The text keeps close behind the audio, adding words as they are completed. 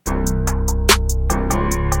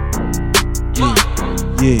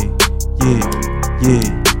Damn,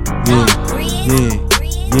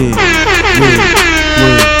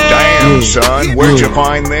 son, where'd you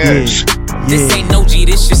find this? This ain't no G,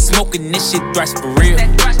 this shit smoking, this shit thrash for real.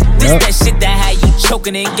 This that shit that had you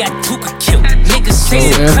choking and got Tuka killed. Niggas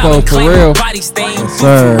saying info for real. Yes,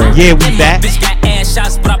 sir. Yeah, we back. Yeah,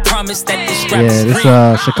 this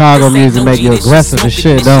Chicago music make you aggressive as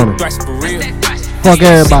shit, don't it? Fuck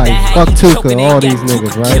everybody. Fuck Tuka, all these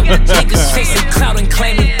niggas, right?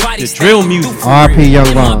 The drill music. RP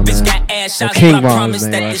Young Ron, man. Or King Ron, his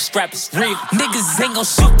name, right? Niggas ain't gon'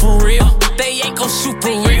 shoot for real. They ain't gon' shoot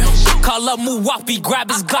for real. Call up Milwaukee,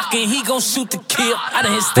 grab his Glock and he gon' shoot the kill.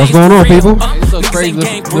 What's going on, people? It's so crazy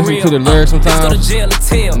listen to the lyrics sometimes.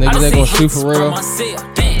 Niggas ain't gon' shoot for real.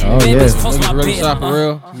 Oh, yeah. Niggas really shot for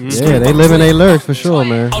real. Yeah, they living their lyrics for sure,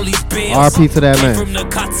 man. RP to that man.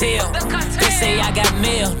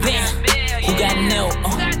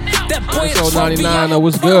 Episode 99, though,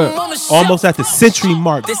 what's good? Almost at the century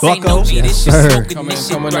mark, bucko. Yes, sir.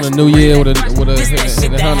 Coming on the new year with a hit 100.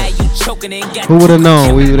 Who would have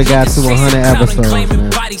known we would have got to 100 episodes,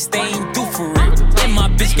 man?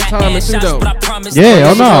 Time it too, though.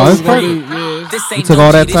 Yeah, oh no, it's perfect. You took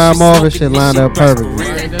all that time off and shit lined up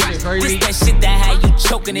perfectly. That shit crazy.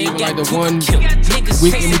 Even like the 1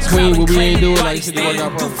 week in between where we ain't doing like shit work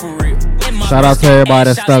out perfect. Shout out to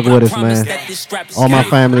everybody that stuck with us, man. All my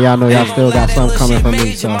family, I know y'all still got something coming from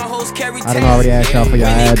me, so I done already asked y'all for y'all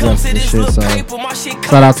addresses and shit, so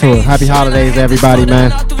shout out to it. Happy holidays, everybody,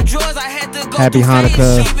 man. Happy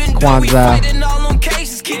Hanukkah, Kwanzaa,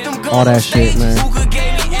 all that shit, man.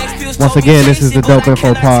 Once again, this is the Dope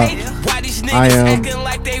Info Pod. I am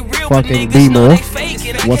fucking B-More.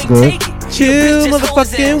 What's good? Chill,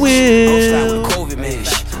 motherfucking Will.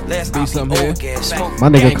 Be something here. My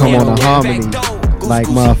nigga come on a harmony like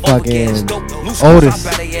motherfucking Otis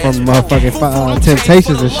from motherfucking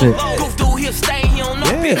Temptations and shit.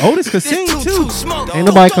 Yeah, Otis could sing too. Ain't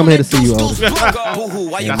nobody come here to see you, Otis.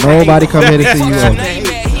 Ain't nobody come here to see you, Otis.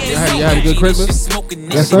 You had a good Christmas?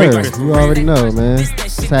 Yes, sir. You already know, man.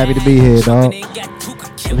 Just happy to be here, dog.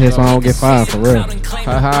 I'm here so I don't get fined for real.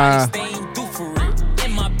 Haha.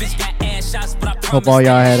 Hope all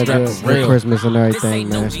y'all had a good Christmas and everything,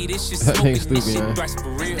 man. That nigga stupid, man.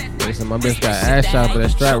 Listen, my bitch got ass shot, but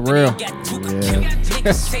that strap real. Yeah.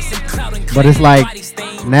 But it's like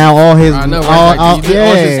now all his, I know,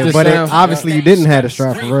 obviously you didn't have a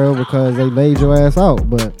strap for real because they laid your ass out.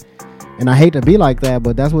 But and I hate to be like that,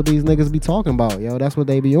 but that's what these niggas be talking about, yo. That's what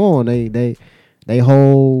they be on. They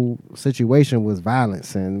whole situation was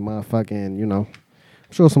violence and motherfucking, you know.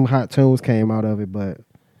 I'm sure some hot tunes came out of it, but.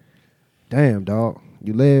 Damn, dog.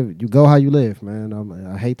 You go how you live, man.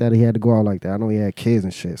 I hate that he had to go out like that. I know he had kids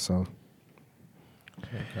and shit, so.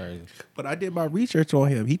 Crazy. But I did my research on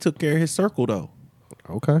him. He took care of his circle, though.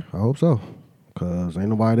 Okay, I hope so. Because ain't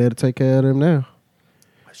nobody there to take care of them now.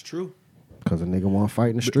 That's true. Because a nigga want to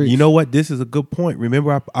fight in the streets. You know what? This is a good point.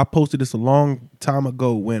 Remember, I posted this a long time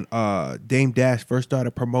ago when Dame Dash first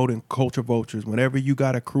started promoting Culture Vultures. Whenever you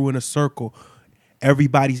got a crew in a circle,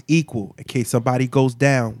 everybody's equal. In case somebody goes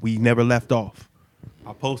down, we never left off.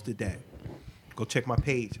 I posted that. Go check my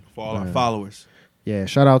page for all our followers. Yeah,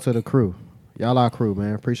 shout out to the crew. Y'all our crew,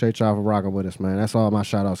 man. Appreciate y'all for rocking with us, man. That's all my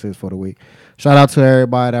shout outs is for the week. Shout out to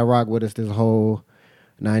everybody that rock with us this whole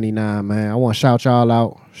 99, man. I want to shout y'all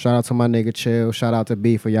out. Shout out to my nigga Chill. Shout out to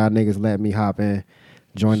B for y'all niggas letting me hop in,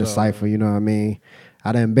 join the cypher, you know what I mean?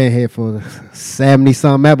 I done been here for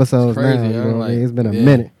 70-something episodes crazy, now. You know what I mean? It's been a yeah.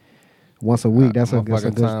 minute. Once a week. That's a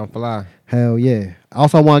good time fly. Hell yeah. I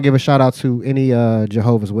also want to give a shout out to any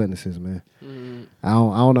Jehovah's Witnesses, man. Mm-hmm. I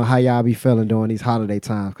don't know how y'all be feeling during these holiday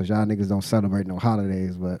times because y'all niggas don't celebrate no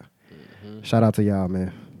holidays, but shout out to y'all,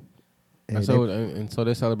 man. And so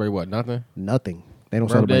they celebrate what? Nothing? Nothing. They don't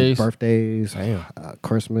Birthdays? celebrate birthdays,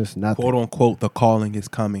 Christmas, nothing. Quote unquote, the calling is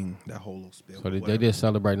coming. That whole little spiel. So they just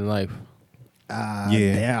celebrating life.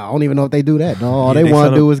 Yeah, I don't even know if they do that. No, all they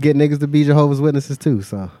want to do is get niggas to be Jehovah's Witnesses too.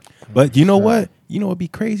 So, but you know what? You know what'd be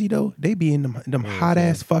crazy though? They be in them hot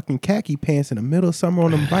ass fucking khaki pants in the middle of summer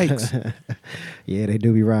on them bikes. Yeah, they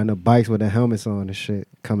do be riding the bikes with their helmets on and shit,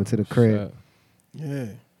 coming to the crib. Yeah.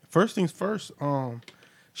 First things first.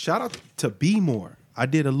 Shout out to B-More. I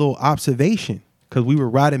did a little observation because we were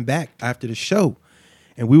riding back after the show,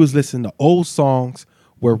 and we was listening to old songs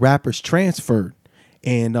where rappers transferred.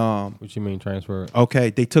 And what you mean transfer? Okay,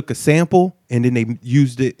 they took a sample and then they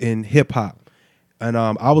used it in hip hop. And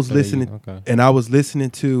I was listening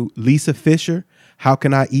to Lisa Fisher, How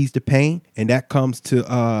Can I Ease the Pain? And that comes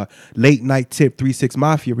to Late Night Tip 3 6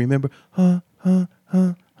 Mafia. Remember?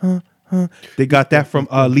 They got that from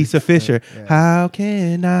Lisa Fisher. Yeah. How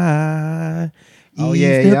can I Oh Ease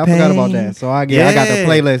yeah, the yeah. I forgot about pain. that. So I got the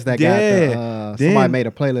playlist that Yeah. got Then- somebody made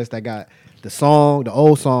a playlist that got the song, the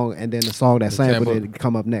old song, and then the song that sampled sample. it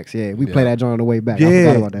come up next. Yeah, we play that joint on the way back. I forgot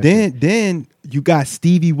Yeah. about that. shit. Then you got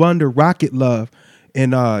Stevie Wonder, Rocket Love,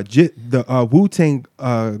 and the Wu-Tang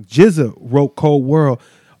GZA wrote Cold World.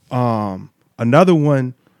 Another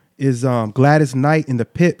one is Gladys Knight and the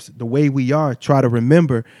Pips, The Way We Are, Try to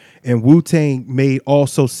Remember. And Wu-Tang made All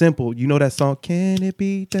So Simple. You know that song, Can It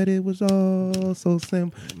Be That It Was All So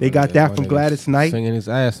Simple? They got that from Gladys Knight. Singing his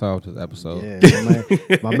ass off this episode.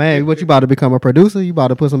 Yeah, my man, what you about to become a producer? You about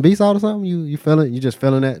to put some beats out or something? You feeling? You just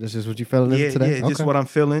feeling that? This is what you feeling Yeah, today? yeah, just what I'm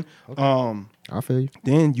feeling. I feel you.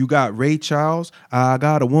 Then you got Ray Charles, I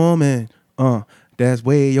Got a Woman, that's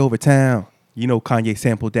way over town. You know Kanye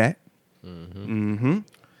sampled that.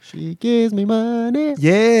 She gives me money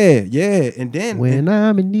Yeah. And then when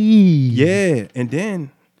I'm in need. yeah, and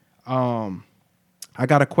then I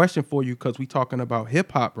got a question for you because we talking about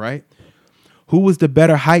hip hop, right? Who was the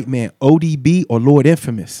better hype man, ODB or Lord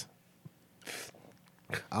Infamous?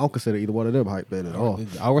 I don't consider either one of them hype man at all.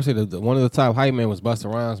 I would say one of the top hype men was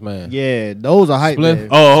Busta Rhymes, man. Yeah, those are hype Spliff? man.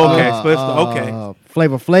 Oh, okay. Spliff, okay.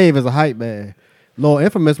 Flavor Flav is a hype man. Lil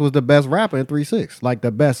Infamous was the best rapper in 3-6. Like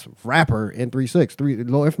the best rapper in 3-6.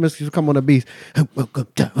 Lil Infamous used to come on the beats.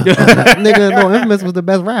 Nigga, Lil Infamous was the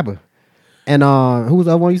best rapper. And who was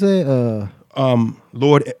the other one you said?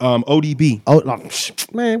 Lord ODB. Oh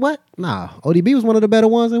man, what? Nah. ODB was one of the better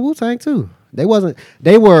ones in Wu-Tang too. They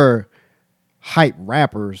were hype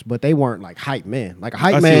rappers, but they weren't like hype men. Like a I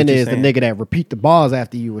hype see man what you're is the saying. nigga that repeat the bars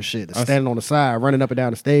after you and shit. Standing on the side, running up and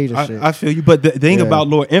down the stage and shit. I feel you, but the thing Yeah. about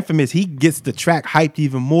Lord Infamous, he gets the track hyped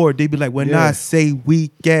even more. They be like, when Yeah. I say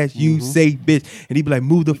weak ass, you say bitch, and he be like,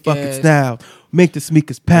 move the fucking ass. style, make the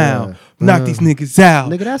speakers pound, Yeah. knock these niggas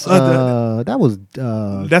out. Nigga, that's Other- that was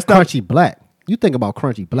That's not- Crunchy Black. You think about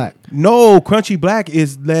Crunchy Black. No, Crunchy Black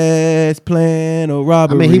is Let's Plan a I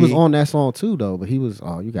Robbery. mean, he was on that song too, though. But he was.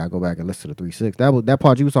 Oh, you gotta go back and listen to 3-6. That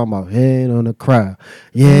part you was talking about. Head on the crowd.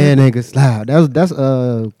 Yeah, niggas loud.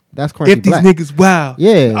 That's Crunchy If these Black. niggas wild.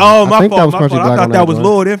 Yeah, Oh, I my think that fault. was My Crunchy fault. I Black thought on that that was joint.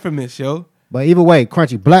 Lord Infamous, yo. But either way,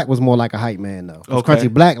 Crunchy Black was more like a hype man though. 'Cause Okay.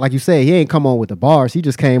 Crunchy Black, like you said, he ain't come on with the bars. He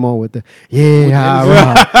just came on with the I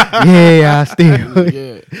rock. Yeah, I steal.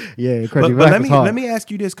 Yeah, Crunchy But Black was hard. let me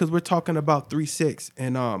ask you this because we're talking about 3-6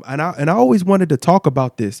 and I always wanted to talk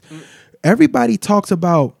about this. Everybody talks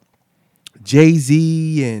about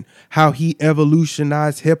Jay-Z and how he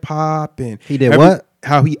evolutionized hip hop and He did what?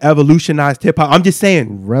 How he evolutionized hip hop. I'm just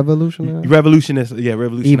saying Revolutionary. revolutionist. Yeah,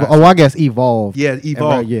 revolutionized. I guess evolved. Yeah,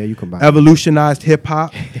 evolved. Yeah, you combine. Evolutionized hip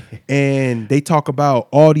hop, and they talk about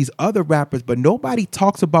all these other rappers, but nobody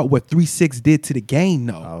talks about what 3-6 did to the game,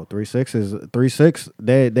 though. Oh, 3-6 is 3-6.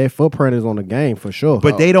 Their footprint is on the game for sure.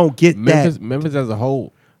 But they don't get Memphis, that. Memphis as a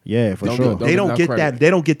whole, Yeah, for Don't sure. get- They give don't enough get credit. that. They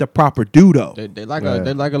don't get the proper due, though. they like Right.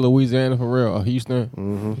 a Louisiana for real, a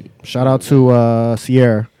Houston. Shout out to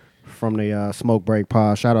Sierra from the Smoke Break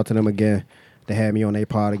Pod. Shout out to them again. They had me on their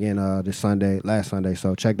pod again last Sunday.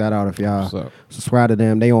 So check that out if y'all What's up? subscribe to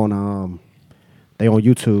them. They on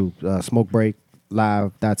YouTube, Smoke Break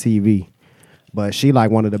Live.tv. But she like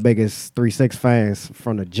one of the biggest 3-6 fans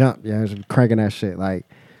from the jump. Yeah, she's cranking that shit. Like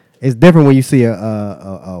it's different when you see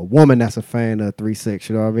a woman that's a fan of 3-6.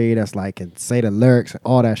 You know what I mean? That's like can say the lyrics and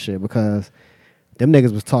all that shit because them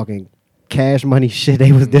niggas was talking Cash Money shit.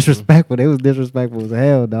 They was disrespectful. They was disrespectful as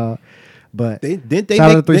hell, dog. But Didn't they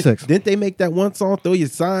shout out make to 3-6. Didn't they make that one song? Throw your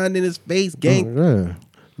sign in his face, gang. Yeah.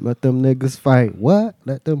 Let them niggas fight. What?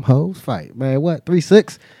 Let them hoes fight, man. What?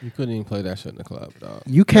 3-6. You couldn't even play that shit in the club, dog.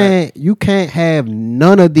 You can't have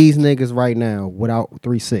none of these niggas right now without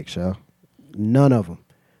 3-6, yo. None of them.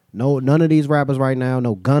 None of these rappers right now.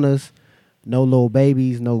 No Gunners, no Lil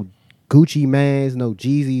Babies, no Gucci Mans, no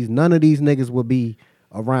Jeezys. None of these niggas would be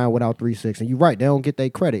around without 3-6. And you're right. They don't get their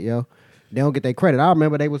credit, yo. They don't get their credit. I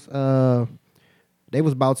remember they was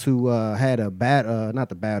about to had a not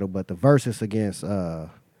the battle, but the versus against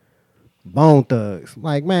Bone Thugs.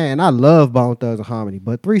 Like, man, I love Bone Thugs and Harmony,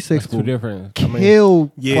 but 3-6 That's two will different.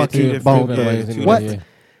 kill Yeah, fucking two different Bone ways, Thugs. two What? different-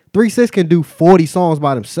 3-6 can do 40 songs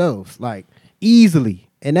by themselves, like easily,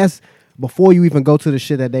 and that's before you even go to the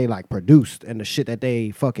shit that they like produced and the shit that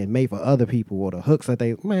they fucking made for other people or the hooks that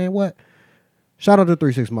they. Man, what? Shout out to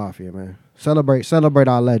 3-6 Mafia, man. Celebrate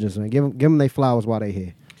our legends, man. Give them their flowers while they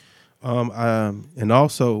here. And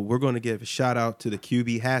also we're going to give a shout out to the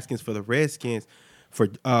QB Haskins for the Redskins for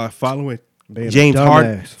following Being a James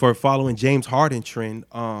Harden dumbass. for following James Harden trend.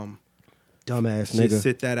 Dumbass Just nigga.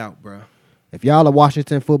 sit that out, bro. If y'all a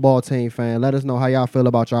Washington football team fan, let us know how y'all feel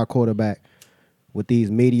about y'all quarterback with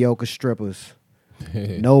these mediocre strippers,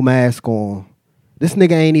 no mask on, This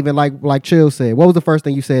nigga ain't even like Chill said. What was the first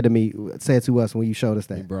thing you said to us when you showed us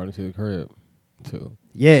He that? brought him to the crib too.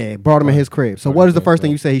 Yeah, brought him in his crib. So what is the first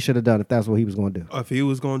thing you said he should have done if that's what he was going to do? If he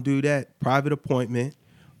was going to do that, private appointment.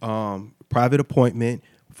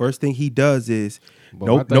 First thing he does is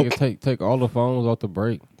I think take all the phones off the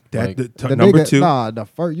break. That Like, the number nigga, 2.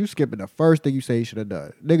 Nah, you skipping the first thing you say he should have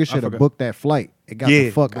done. Nigga should have forgot. booked that flight and got the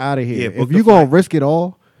fuck out of here. book If the you gonna flight. risk it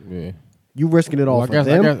all, yeah. you risking it all Well, for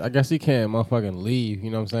them. I guess he can't motherfucking leave.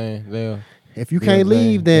 You know what I'm saying? If you Yeah, can't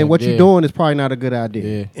leave, then what you doing is probably not a good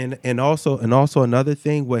idea. Yeah. And also another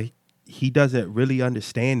thing where he doesn't really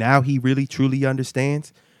understand. Now he really truly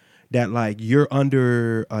understands that like you're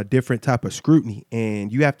under a different type of scrutiny,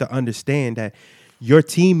 and you have to understand that your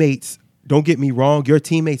teammates. Don't get me wrong, your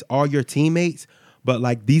teammates are your teammates, but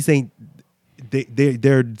like these ain't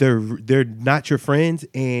they're not your friends.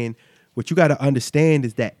 And what you got to understand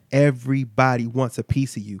is that everybody wants a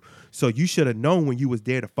piece of you. So you should have known when you was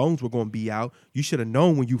there, the phones were going to be out. You should have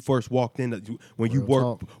known when you first walked in, when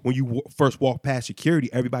you first walked past security,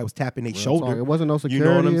 everybody was tapping their shoulder. It wasn't no security.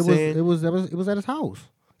 You know what I'm saying? It was at his house.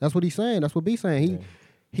 That's what he's saying. That's what B's saying.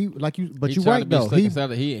 He like you, but He you tried right to be though. slick and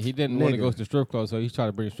solid. He didn't want to Nigga. go to the strip club, so he tried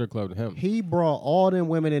to bring the strip club to him. He brought all them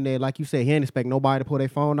women in there, like you said. He ain't expect nobody to pull their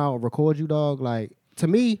phone out and record you, dog. Like to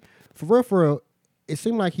me, for real, it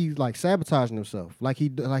seemed like he's like sabotaging himself. Like he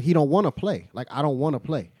don't want to play. Like I don't want to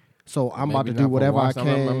play. So I'm about to do whatever I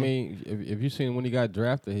can. I mean, if you seen when he got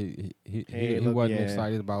drafted, he wasn't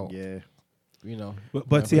excited about. Yeah. You know,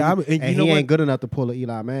 But see, and And you know he what? ain't good enough to pull a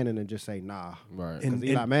Eli Manning and just say nah. right? Because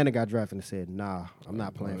Eli Manning got drafted and said nah, I'm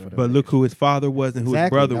not playing for them. But look who his father was and who his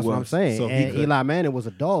brother that's was. what I'm saying. So he and could- Eli Manning was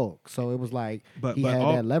a dog, so it was like he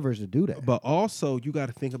had that leverage to do that. But also, you got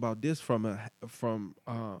to think about this from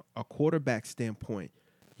a quarterback standpoint.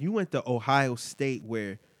 You went to Ohio State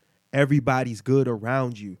where everybody's good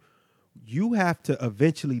around you. You have to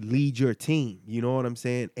eventually lead your team. You know what I'm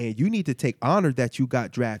saying? And you need to take honor that you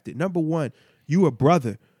got drafted. Number one, you a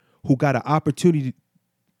brother who got an opportunity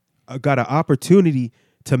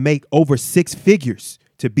to make over 6 figures,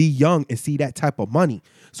 to be young and see that type of money.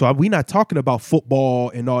 So we're not talking about football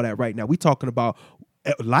and all that right now. We're talking about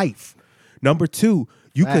life. Number two,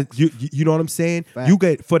 you know what I'm saying? Facts. You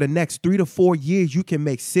get for the next 3 to 4 years, you can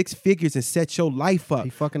make 6 figures and set your life up.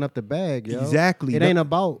 He fucking up the bag, yo. Exactly. It ain't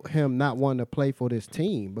about him not wanting to play for this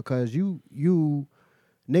team because you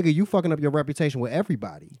fucking up your reputation with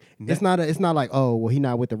everybody. It's not like, oh, well, he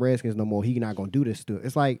not with the Redskins no more. He not gonna do this stuff.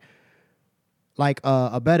 It's like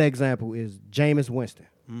a better example is Jameis Winston.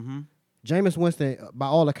 Mm-hmm. Jameis Winston, by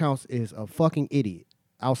all accounts, is a fucking idiot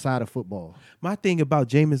outside of football. My thing about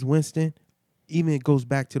Jameis Winston, even it goes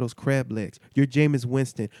back to those crab legs. You're Jameis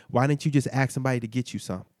Winston. Why didn't you just ask somebody to get you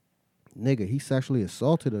some? Nigga, he sexually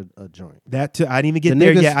assaulted a joint. That too, I didn't even get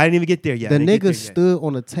there yet. The nigga stood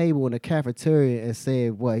on the table in the cafeteria and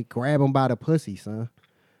said, "What? Grab him by the pussy, son."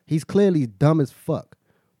 He's clearly dumb as fuck,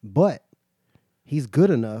 but he's good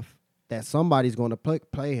enough that somebody's going to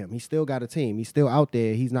play him. He still got a team. He's still out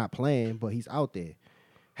there. He's not playing, but he's out there.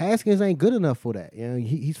 Haskins ain't good enough for that. You know,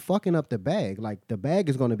 he's fucking up the bag. Like the bag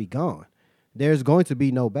is going to be gone. There's going to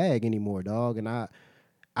be no bag anymore, dog. And I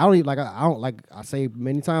don't even I say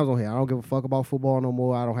many times on here, I don't give a fuck about football no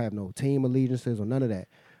more. I don't have no team allegiances or none of that.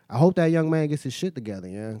 I hope that young man gets his shit together,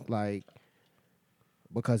 yeah. Like,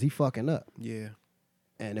 because he fucking up. Yeah.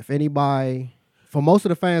 And if anybody, for most of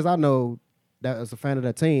the fans I know that is a fan of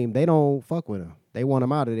that team, they don't fuck with him. They want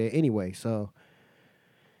him out of there anyway. So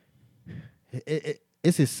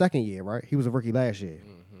it's his second year, right? He was a rookie last year.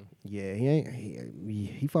 Mm-hmm.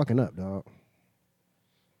 Yeah, he fucking up, dog.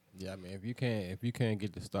 Yeah, I mean, if you can't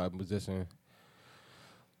get the starting position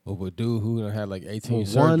over a dude who done had like 18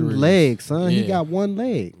 surgeries. One leg, son. Yeah. He got one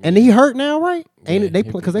leg. And he hurt now, right? Ain't Yeah,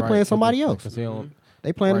 it? Because they playing somebody else.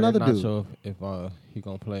 They playing another not dude. sure if he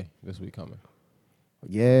gonna play this week coming.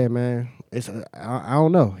 Yeah, man. It's I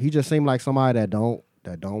don't know. He just seemed like somebody that don't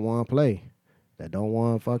want to play, that don't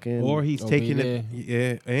want fucking. Or he's taking it.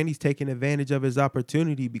 Yeah, and he's taking advantage of his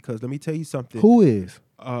opportunity because let me tell you something. Who is?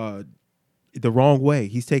 The wrong way.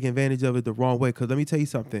 He's taking advantage of it the wrong way. Because let me tell you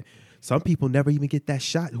something. Some people never even get that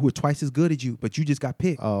shot who are twice as good as you, but you just got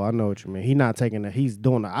picked. Oh, I know what you mean. He's not taking that. He's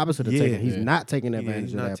doing the opposite of taking. He's not taking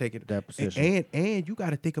advantage of that position. And you got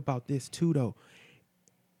to think about this too, though.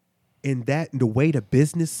 In the way the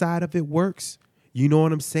business side of it works, you know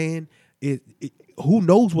what I'm saying? Who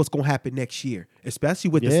knows what's gonna happen next year? Especially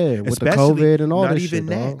with with the COVID and all not this even shit,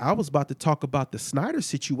 that. dog. I was about to talk about the Snyder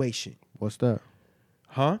situation. What's that?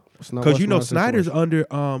 Huh? Because Snyder's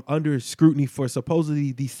under scrutiny for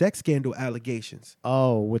supposedly the sex scandal allegations.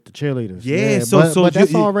 Oh, with the cheerleaders. Yeah, but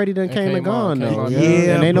that's already done came and gone though.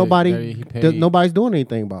 And ain't nobody's doing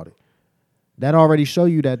anything about it. That already show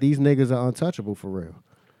you that these niggas are untouchable for real.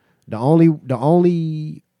 The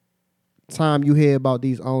only time you hear about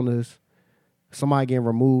these owners, somebody getting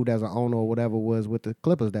removed as an owner or whatever, was with the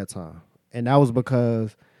Clippers that time, and that was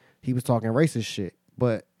because he was talking racist shit.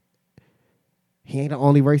 But he ain't the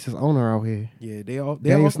only racist owner out here. Yeah,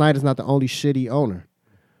 Daniel Snyder's not the only shitty owner,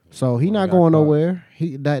 so he not going nowhere.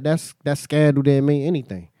 That scandal didn't mean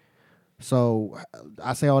anything. So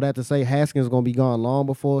I say all that to say Haskins gonna be gone long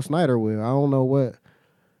before Snyder will. I don't know what.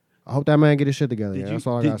 I hope that man get his shit together. That's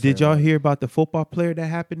all I got. Did y'all hear about the football player that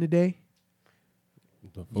happened today?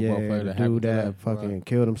 The football player the dude that fucking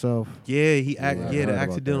killed himself. Yeah, the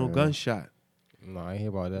accidental gunshot. No, I ain't hear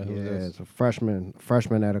about that. It's a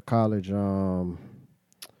freshman at a college,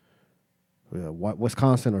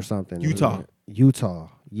 Wisconsin or something. Utah.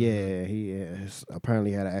 Yeah, he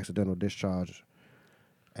apparently had an accidental discharge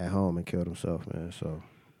at home and killed himself, man. So,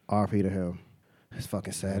 RP to him. It's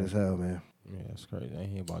fucking sad as hell, man. Yeah, that's crazy. I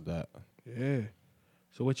ain't hear about that. Yeah.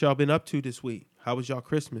 So what y'all been up to this week? How was y'all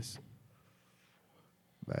Christmas?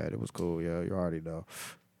 Man, it was cool. Yeah, you already know.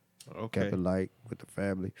 Okay. Kept it light with the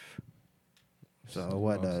family. So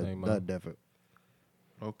what nothing different.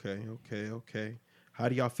 Okay. How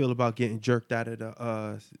do y'all feel about getting jerked out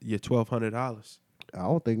of your $1,200? I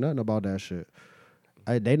don't think nothing about that shit.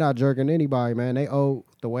 They not jerking anybody, man. They owe,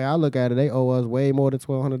 the way I look at it, they owe us way more than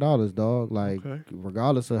 $1,200, dog. Like,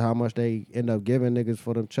 regardless of how much they end up giving niggas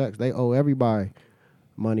for them checks, they owe everybody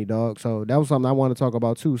money, dog. So that was something I want to talk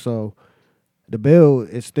about too. So the bill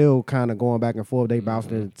is still kind of going back and forth. They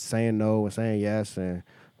bouncing, saying no and saying yes, and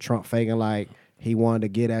Trump faking like he wanted to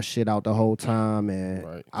get that shit out the whole time.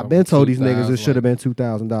 And I've been told these niggas it should have been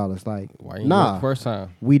 $2,000. Like, why you nah, first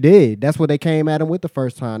time we did. That's what they came at him with the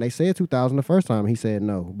first time. They said $2,000 the first time. He said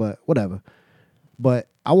no, but whatever. But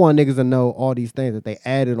I want niggas to know all these things that they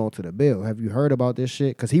added onto the bill. Have you heard about this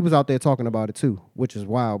shit? Because he was out there talking about it too, which is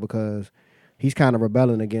wild because he's kind of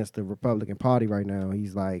rebelling against the Republican Party right now.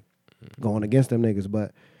 He's like going against them niggas.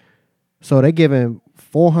 But so they giving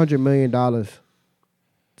 $400 million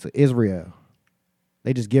to Israel.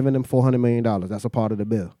 They just giving them $400 million. That's a part of the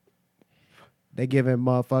bill. They giving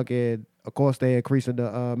motherfucking, of course, they increasing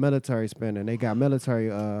the military spending. They got military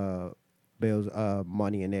bills,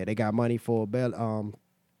 money in there. They got money for bailing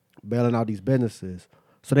out these businesses.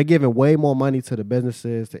 So they're giving way more money to the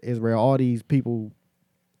businesses, to Israel, all these people,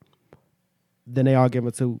 than they are giving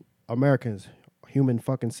to Americans, human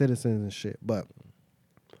fucking citizens and shit. But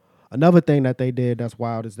another thing that they did that's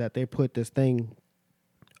wild is that they put this thing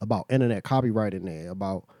about internet copyright in there,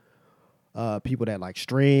 about people that like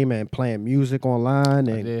stream and playing music online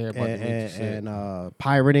and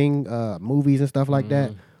pirating movies and stuff like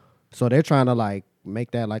that. So they're trying to like make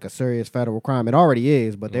that like a serious federal crime. It already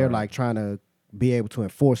is, but they're like trying to be able to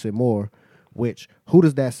enforce it more. Which, who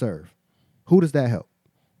does that serve? Who does that help?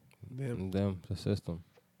 Them, the system.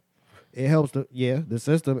 It helps the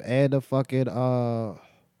system and the fucking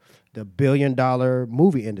the $1 billion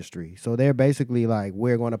movie industry. So they're basically like,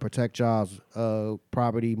 we're going to protect y'all's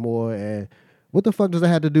property more. And what the fuck does that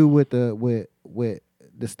have to do with the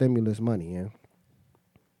stimulus money? Yeah,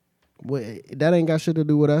 that ain't got shit to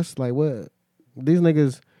do with us. Like, what these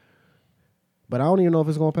niggas? But I don't even know if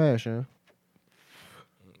it's gonna pass, yeah.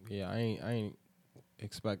 Yeah, I ain't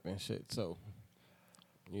expecting shit. So,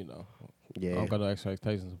 you know, I yeah, don't got no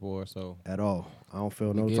expectations for it. So at all, I don't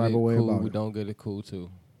feel no type of way about it. We don't get it, cool too.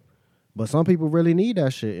 But some people really need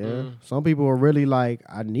that shit, yeah. Some people are really like,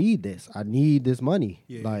 I need this. I need this money.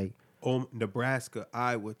 Yeah. Like Nebraska,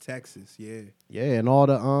 Iowa, Texas, yeah. Yeah, and all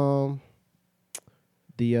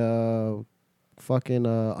the fucking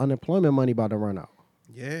unemployment money about to run out.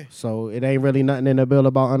 Yeah. So it ain't really nothing in the bill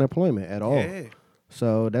about unemployment at all. Yeah.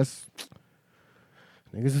 So that's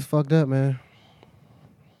niggas is fucked up, man.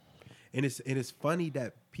 And it's funny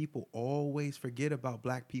that people always forget about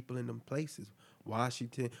black people in them places.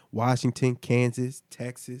 Washington, Kansas,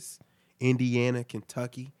 Texas, Indiana,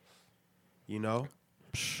 Kentucky. You know?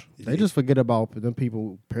 They just forget about them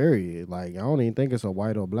people, period. Like, I don't even think it's a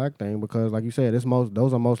white or black thing because, like you said,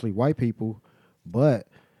 those are mostly white people, but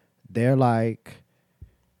they're like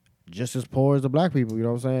just as poor as the black people. You know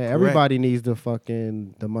what I'm saying? Correct. Everybody needs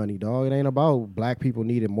the money, dog. It ain't about black people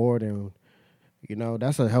needing more than, you know,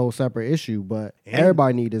 that's a whole separate issue. But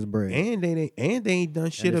everybody need this bread. And they ain't done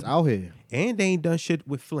shit out here. And they ain't done shit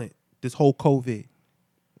with Flint. This whole COVID.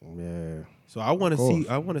 Yeah. So I want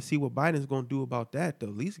to see what Biden's gonna do about that. Though,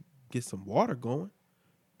 at least get some water going.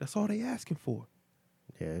 That's all they asking for.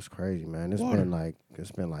 Yeah, it's crazy, man. Water.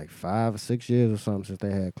 It's been like 5 or 6 years or something since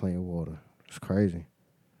they had clean water. It's crazy.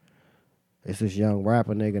 It's this young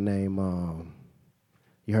rapper nigga named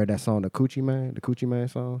you heard that song, the Coochie Man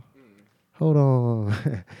song? Hold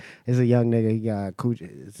on. It's a young nigga, he got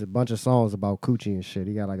coochie. It's a bunch of songs about coochie and shit.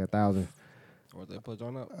 He got like 1,000. What they put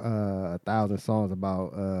on up? 1,000 songs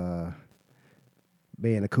about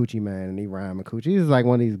being a coochie man, and he rhyming coochie. He's like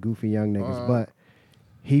one of these goofy young niggas, but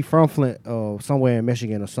he from Flint, somewhere in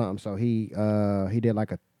Michigan or something. So he did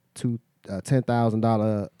like a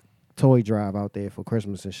 $10,000 toy drive out there for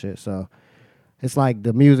Christmas and shit. So it's like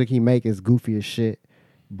the music he make is goofy as shit,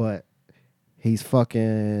 but he's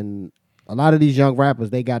fucking. A lot of these young rappers,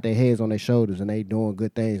 they got their heads on their shoulders and they doing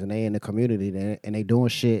good things and they in the community and they doing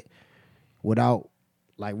shit without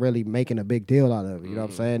like really making a big deal out of it. You know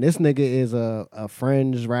what I'm saying? This nigga is a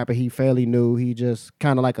fringe rapper. He fairly new. He just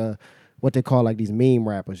kind of like what they call like these meme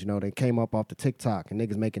rappers. You know, they came up off the TikTok and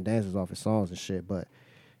niggas making dances off his songs and shit. But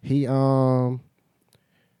he I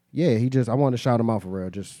want to shout him out for real.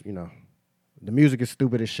 Just, you know, the music is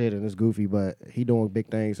stupid as shit and it's goofy, but he doing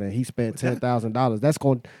big things and he spent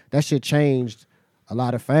 $10,000. That shit changed a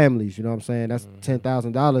lot of families. You know what I'm saying? That's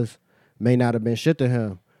 $10,000 may not have been shit to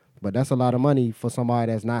him. But that's a lot of money for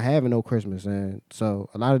somebody that's not having no Christmas. And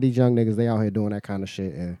so a lot of these young niggas, they out here doing that kind of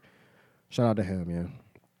shit. And shout out to him, man.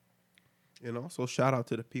 And also shout out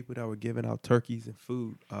to the people that were giving out turkeys and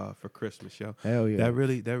food for Christmas, yo. Hell yeah. That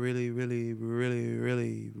really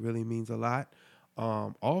means a lot.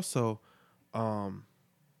 Also,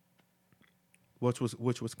 which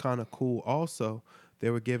was kind of cool. Also,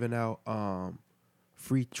 they were giving out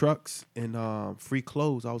free trucks and free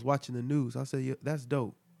clothes. I was watching the news. I said, yeah, that's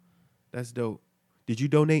dope. That's dope. Did you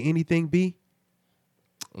donate anything, B?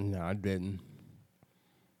 No, I didn't.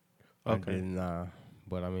 Okay. I didn't,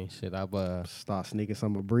 but I mean, shit, I've start sneaking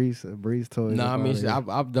some of Breeze toys. No, I mean, shit,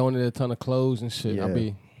 I've donated a ton of clothes and shit.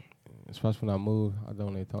 Yeah. Especially when I move, I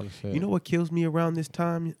donate a ton of shit. You know what kills me around this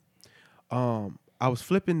time? I was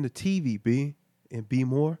flipping the TV, B, and B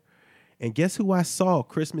more, and guess who I saw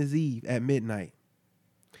Christmas Eve at midnight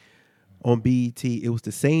on BET? It was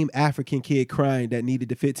the same African kid crying that needed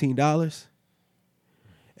the $15.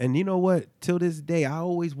 And you know what? Till this day, I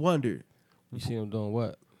always wondered. You see him doing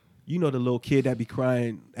what? You know the little kid that be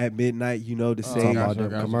crying at midnight, you know, the same. About the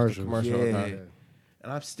commercials. Yeah. And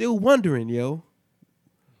I'm still wondering, yo,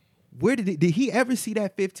 where did he ever see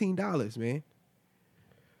that $15, man?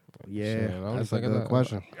 Yeah, Shit, that's a good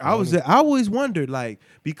question. I always wondered, like,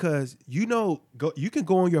 because you know, you can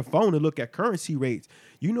go on your phone and look at currency rates.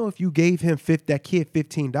 You know, if you gave him that kid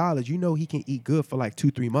 $15, you know he can eat good for like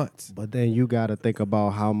 2-3 months. But then you got to think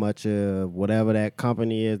about how much whatever that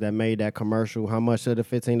company is that made that commercial, how much of the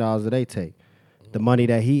 $15 do they take? The money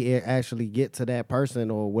that he actually get to that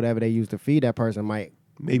person or whatever they use to feed that person might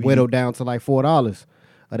Maybe whittle down to like $4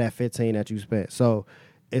 of that $15 that you spent. So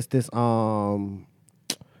it's this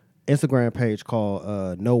Instagram page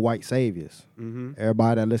called No White Saviors. Mm-hmm.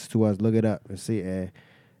 Everybody that listens to us, look it up and see it.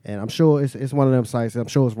 And I'm sure it's one of them sites. I'm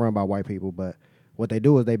sure it's run by white people, but what they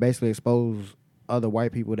do is they basically expose other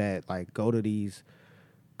white people that like go to these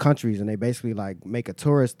countries and they basically like make a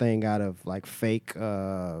tourist thing out of like fake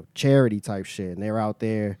charity type shit. And they're out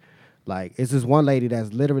there like, it's this one lady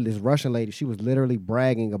that's literally, this Russian lady, she was literally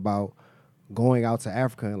bragging about going out to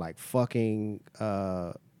Africa and like fucking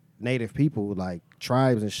native people, like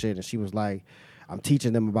tribes and shit. And she was like, I'm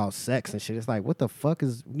teaching them about sex and shit. It's like, what the fuck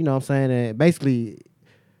is, you know what I'm saying? And basically,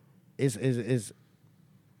 it's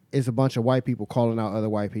a bunch of white people calling out other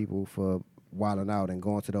white people for wilding out and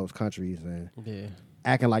going to those countries and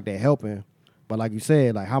acting like they're helping. But like you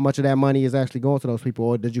said, like how much of that money is actually going to those people?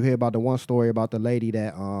 Or did you hear about the one story about the lady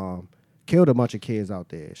that killed a bunch of kids out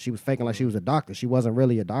there? She was faking like she was a doctor. She wasn't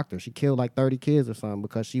really a doctor. She killed like 30 kids or something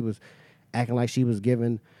because she was acting like she was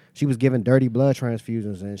giving dirty blood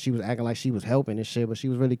transfusions and she was acting like she was helping and shit, but she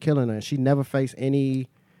was really killing her. And she never faced any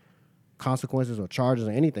consequences or charges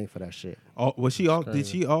or anything for that shit. Did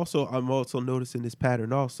she also, I'm also noticing this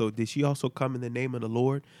pattern also, did she also come in the name of the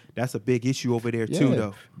Lord? That's a big issue over there too,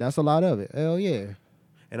 though. That's a lot of it. Hell yeah.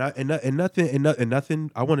 And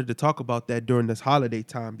nothing, I wanted to talk about that during this holiday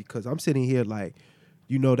time because I'm sitting here like,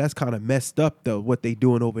 you know, that's kind of messed up though, what they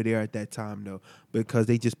doing over there at that time though, because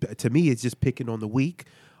they just, to me, it's just picking on the weak.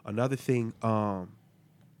 Another thing, I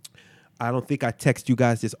don't think I text you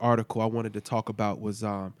guys this article I wanted to talk about was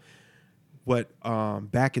what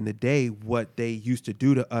back in the day, what they used to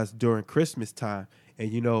do to us during Christmas time.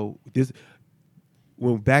 And, you know,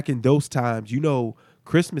 when back in those times, you know,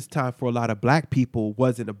 Christmas time for a lot of black people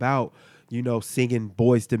wasn't about, you know, singing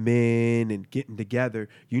Boys to Men and getting together.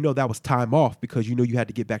 You know, that was time off because, you know, you had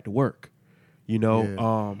to get back to work. You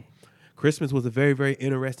know, Christmas was a very, very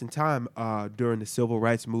interesting time during the civil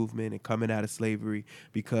rights movement and coming out of slavery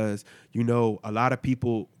because, you know, a lot of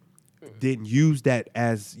people didn't use that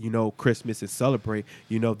as, you know, Christmas and celebrate.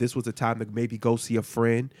 You know, this was a time to maybe go see a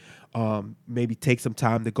friend, maybe take some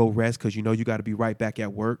time to go rest because, you know, you got to be right back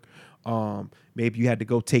at work. Maybe you had to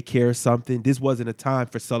go take care of something. This wasn't a time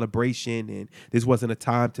for celebration, and this wasn't a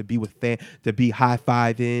time to be with to be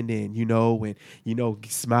high-fiving and, you know,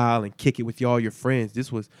 smile and kick it with all your friends. This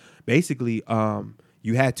was basically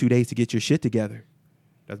you had 2 days to get your shit together.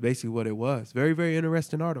 That's basically what it was. Very, very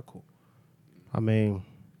interesting article. I mean,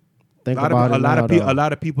 a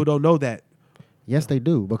lot of people don't know that. Yes, they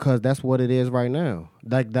do, because that's what it is right now.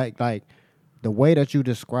 Like the way that you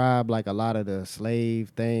describe like a lot of the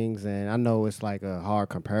slave things, and I know it's like a hard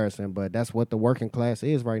comparison, but that's what the working class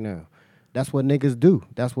is right now. That's what niggas do.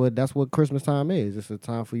 That's what Christmas time is. It's a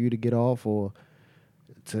time for you to get off or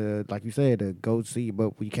to, like you said, to go see,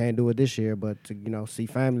 but we can't do it this year, but to, you know, see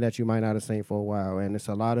family that you might not have seen for a while. And it's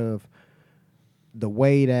a lot of the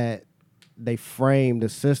way that they frame the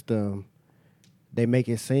system, they make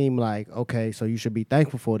it seem like, okay, so you should be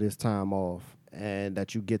thankful for this time off and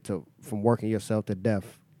that you get to from working yourself to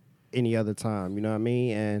death any other time. You know what I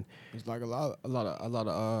mean? And it's like a lot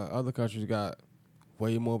of other countries got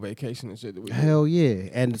way more vacation and shit than we do. Hell yeah.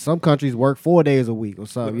 And some countries work 4 days a week or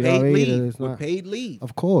something. You know what I mean? With paid leave.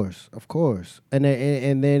 Of course. And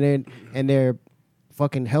their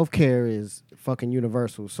fucking healthcare is fucking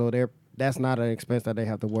universal. So that's not an expense that they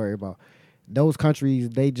have to worry about. Those countries,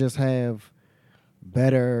 they just have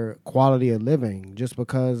better quality of living just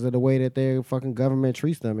because of the way that their fucking government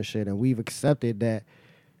treats them and shit. And we've accepted that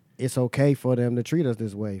it's okay for them to treat us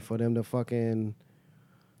this way, for them to fucking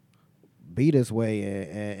be this way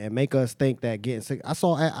and make us think that getting sick.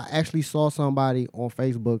 I actually saw somebody on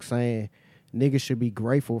Facebook saying niggas should be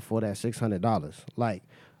grateful for that $600. Like,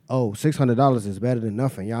 oh, $600 is better than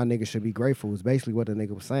nothing. Y'all niggas should be grateful is basically what the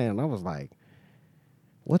nigga was saying. And I was like,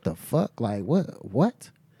 what the fuck? Like,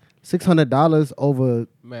 what? $600 over,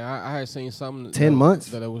 man, I had seen something 10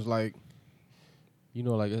 months that it was like, you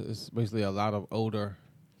know, like it's basically a lot of older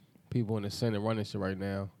people in the Senate running shit right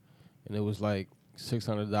now, and it was like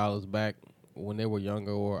 $600 back when they were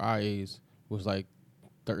younger or our age was like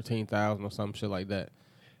 $13,000 or some shit like that.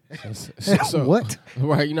 So, what?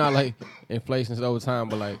 Right, you know, like inflation's over time,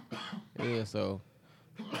 but like, yeah, so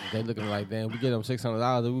they looking like, damn, we get them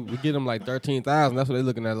 $600, we get them like $13,000. That's what they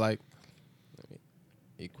looking at, like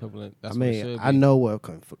equivalent. That's what it should be. I know what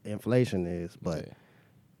inflation is, but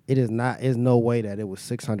it is not. There's no way that it was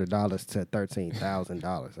 $600 to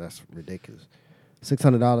 $13,000. That's ridiculous.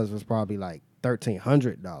 $600 was probably like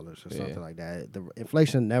 $1,300 or something like that. The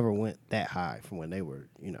inflation never went that high from when they were,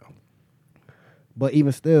 you know. But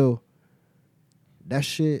even still, that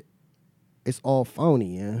shit, it's all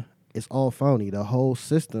phony, yeah. It's all phony. The whole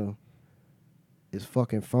system is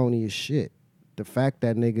fucking phony as shit. The fact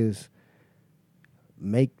that niggas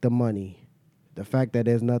make the money, the fact that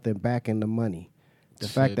there's nothing backing the money, the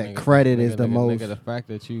fact that credit is the most. The fact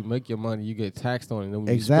that you make your money, you get taxed on it. And when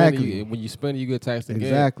exactly. When you spend it, you get taxed again.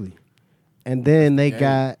 Exactly. And then they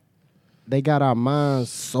got our minds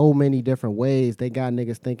so many different ways. They got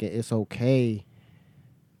niggas thinking it's okay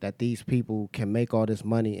that these people can make all this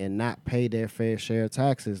money and not pay their fair share of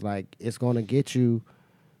taxes. Like, it's going to get you.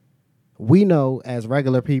 We know as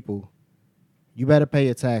regular people, you better pay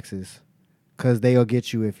your taxes because they'll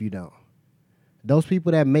get you if you don't. Those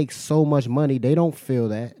people that make so much money, they don't feel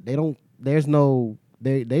that. They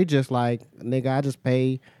just like, nigga, I just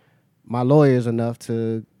pay my lawyers enough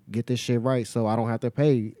to get this shit right so I don't have to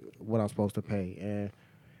pay what I'm supposed to pay. And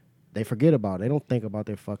they forget about it. They don't think about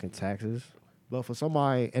their fucking taxes. But for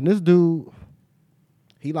somebody, and this dude,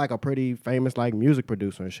 he like a pretty famous like music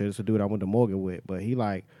producer and shit. It's a dude I went to Morgan with, but he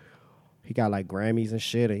got like Grammys and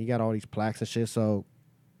shit, and he got all these plaques and shit. So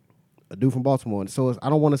a dude from Baltimore. And so I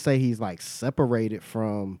don't want to say he's like separated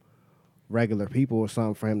from regular people or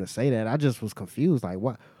something for him to say that. I just was confused. Like,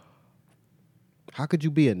 what? How could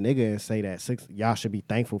you be a nigga and say that y'all should be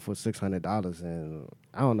thankful for $600? And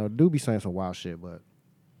I don't know, dude be saying some wild shit, but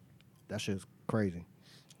that shit's crazy.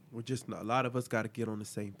 We're just a lot of us got to get on the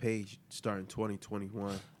same page starting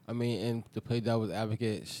 2021. I mean, and to play devil's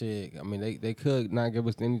advocate, shit. I mean, they could not give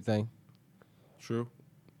us anything. True.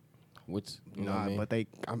 Which you know what I mean? But they,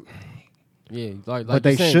 yeah, like but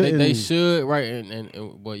they should. They should, right?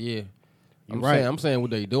 And but yeah, I'm saying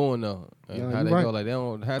what they doing though, and how they go. Like they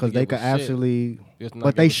don't have to because they could actually,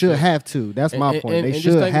 but they should shit. have to. That's my point. And they just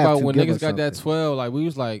should think have about to when give niggas us got that something. 12. Like we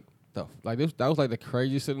was like, that was like the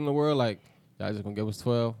craziest shit in the world. Like y'all just gonna give us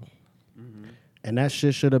 12, and that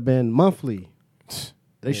shit should have been monthly.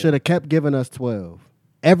 They should have kept giving us 12.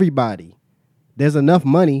 Everybody. There's enough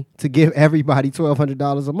money to give everybody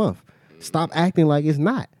 $1,200 a month. Stop acting like it's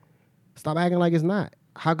not. Stop acting like it's not.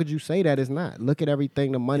 How could you say that it's not? Look at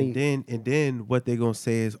everything the money. And then what they're gonna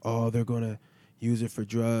say is, oh, they're gonna use it for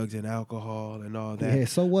drugs and alcohol and all that. Yeah,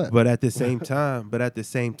 so what? But at the same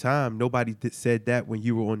time, nobody said that when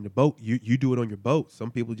you were on the boat. You do it on your boat.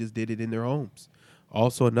 Some people just did it in their homes.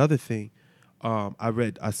 Also, another thing,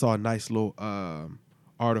 I saw a nice little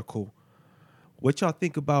article. What y'all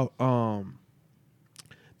think about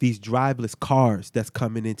these driveless cars that's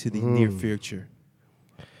coming into the near future?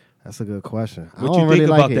 That's a good question. What I don't you really think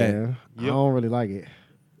like about it, that? man. Yep. I don't really like it.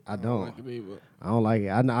 I don't. Like it either. I don't like it.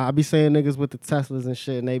 I be seeing niggas with the Teslas and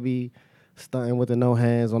shit, and they be stunting with the no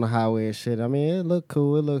hands on the highway and shit. I mean, it look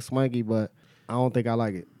cool, it looks swanky, but I don't think I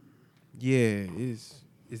like it. Yeah, is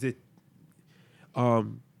it?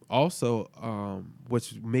 Also,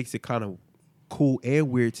 which makes it kind of cool and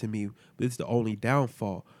weird to me, but it's the only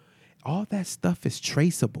downfall. All that stuff is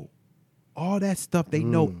traceable. All that stuff, they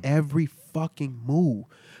know every fucking move.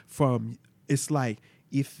 From it's like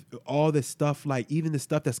if all the stuff, like even the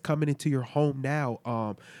stuff that's coming into your home now,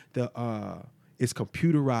 it's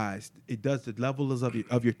computerized. It does the levels of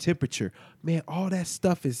your temperature. Man, all that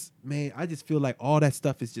stuff is, man, I just feel like all that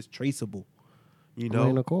stuff is just traceable. You know? I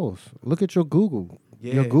mean, of course. Look at your Google.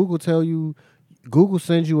 Yeah. Your Google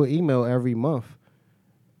sends you an email every month,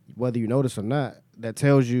 whether you notice or not, that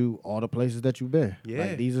tells you all the places that you've been. Yeah.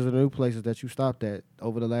 Like, these are the new places that you stopped at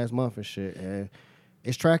over the last month and shit. And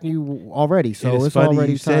it's tracking you already. So it's funny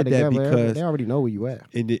already you said tied that together. because They already know where you at.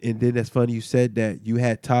 And then that's funny you said that you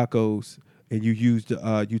had tacos and you used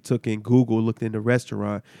you took in Google, looked in the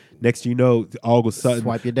restaurant. Next you know, all of a sudden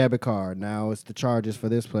Swipe your debit card. Now it's the charges for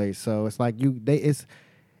this place. So it's like it's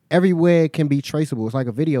everywhere can be traceable. It's like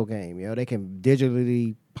a video game. You know, they can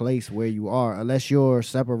digitally place where you are unless you're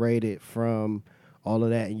separated from all of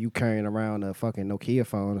that and you carrying around a fucking Nokia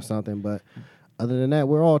phone or something. But other than that,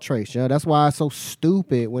 we're all traced. You know, that's why it's so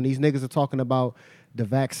stupid when these niggas are talking about the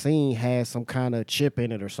vaccine has some kind of chip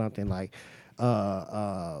in it or something like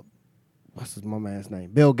what's his my man's name?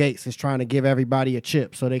 Bill Gates is trying to give everybody a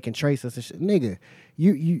chip so they can trace us and shit. Nigga,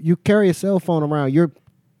 you carry a cell phone around. You're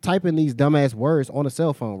typing these dumbass words on a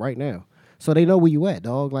cell phone right now. So they know where you at,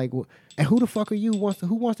 dog. Like, and who the fuck are you?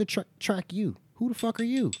 Who wants to track you? Who the fuck are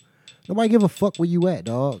you? Nobody give a fuck where you at,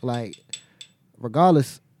 dog. Like,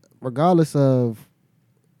 regardless of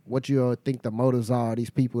what you think the motives are, these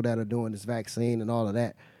people that are doing this vaccine and all of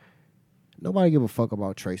that, nobody give a fuck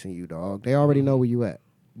about tracing you, dog. They already know where you at.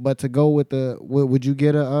 But to go with would you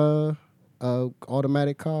get a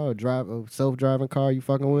automatic car, or a self-driving car? You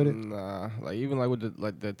fucking with it? Nah, like even like with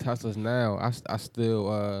the Teslas now, I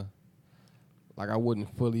still like I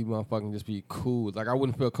wouldn't fully motherfucking just be cool. Like I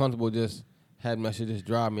wouldn't feel comfortable just having that shit just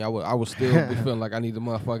drive me. I would still be feeling like I need the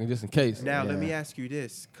motherfucking just in case. Now let me ask you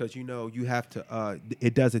this, because you know you have to.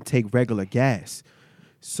 It doesn't take regular gas,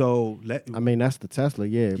 so I mean that's the Tesla,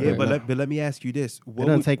 yeah. Yeah, but let me ask you this: it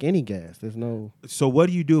doesn't take any gas. There's no. So what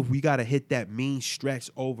do you do if we gotta hit that mean stretch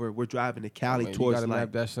over? We're driving to Cali You towards gotta like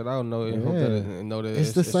map that shit out. Know that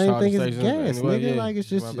it's the same thing as stations gas, anyway, nigga. yeah. Like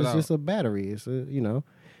it's Map it out. just a battery. It's a map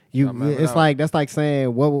it It's out. like that's like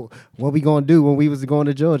saying what we gonna do when we was going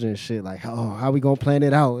to Georgia and shit. Like how we gonna plan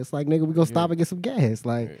it out? It's like nigga, we gonna stop and get some gas.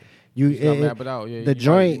 Like You gotta map it out. Yeah, the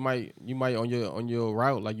joint. You might on your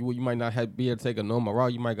route, like you might not be able to take a normal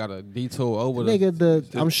route. You might gotta detour over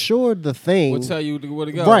Nigga, I'm sure the thing will tell you where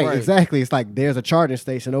to go. Right, exactly. It's like there's a charging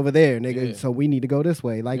station over there, nigga. Yeah. So we need to go this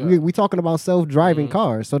way. Like Yeah. we talking about self-driving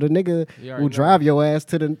cars. So the nigga You already will know. drive your ass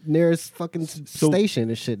to the nearest fucking station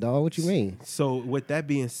and shit, dog. What you mean? So with that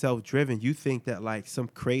being self-driven, you think that like some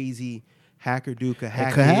crazy hacker dude could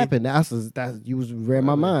hack It could in? happen. That's you was read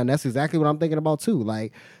my mind. That's exactly what I'm thinking about too.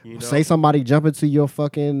 Like, You know? say somebody jump into your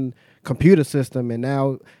fucking computer system and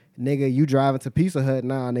now, nigga, you driving to Pizza Hut.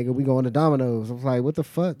 Nah, nigga, we going to Domino's. I'm like, what the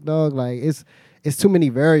fuck, dog? Like, it's too many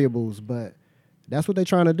variables. But that's what they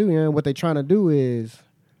trying to do. You know? What they trying to do is,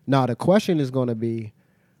 the question is going to be,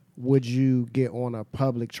 would you get on a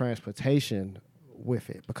public transportation with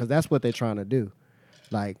it? Because that's what they're trying to do.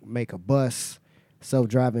 Like, make a bus,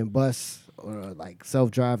 self-driving bus. Or like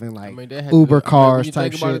self-driving, like Uber cars when you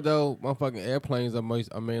type think about shit. it though, motherfucking airplanes are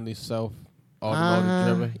mainly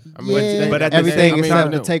automotive driven. But at the everything same except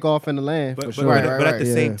time, the takeoff and the land. But, for but, sure. but at the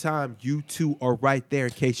Yeah. same time, you two are right there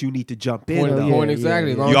in case you need to jump in. though. Point yeah,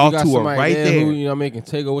 exactly. yeah. As long as Y'all you got two are somebody right there there. who, you know, making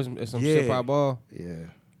take over some shit Yeah. by ball. Yeah.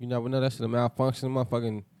 You never know that shit malfunction,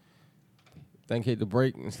 motherfucking. thing hit the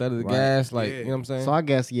brake instead of the Right. gas. Like, Yeah. you know what I'm saying? So I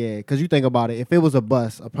guess, yeah, because you think about it, if it was a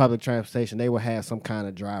bus, a public transportation, they would have some kind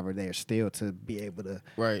of driver there still to be able to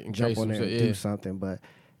right. In jump case on some there and shit, do yeah. something. But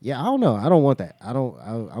yeah, I don't know. I don't want that.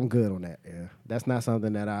 I'm good on that. Yeah, that's not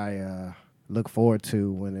something that I look forward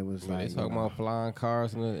to when it was When like they talking about flying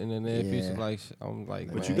cars in the near Yeah. future, like I'm like,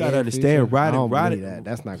 But man, you gotta Yeah, understand, future, I don't riding. believe that.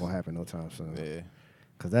 That's not gonna happen no time soon. yeah.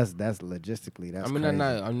 Cause that's logistically that's I mean, crazy.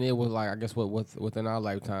 I mean, it was like I guess within our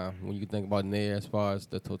lifetime when you think about near as far as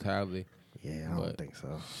the totality. Yeah, I don't But, think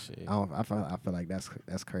so. Shit. I feel like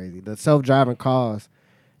that's crazy. The self-driving cars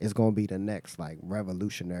is gonna be the next like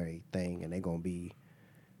revolutionary thing, and they're gonna be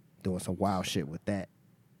doing some wild shit with that.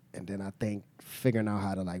 And then I think figuring out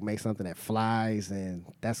how to like make something that flies, and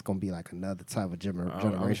that's gonna be like another type of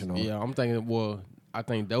generational. Yeah, I'm thinking. Well, I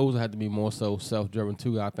think those have to be more so self-driven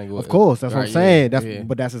too. I think. Of course, that's what I'm right, saying. yeah.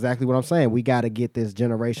 But that's exactly what I'm saying. We got to get this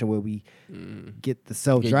generation where we get the Get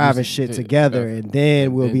self-driving used shit to- together, yeah. and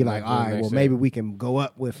then we'll then be like like, all go right, next well, step. maybe we can go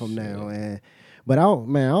up with them now. But I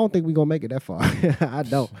don't think we're gonna make it that far.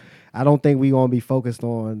 I don't think we're gonna be focused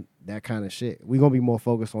on that kind of shit. We're gonna be more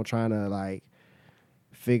focused on trying to like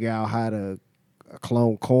figure out how to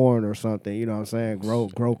clone corn or something. You know what I'm saying?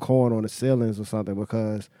 Grow corn on the ceilings or something,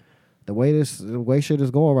 because the way shit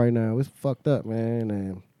is going right now, it's fucked up, man,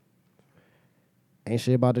 and ain't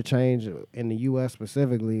shit about to change in the U.S.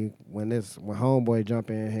 specifically when homeboy jump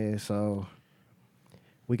in here. So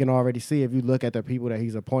we can already see, if you look at the people that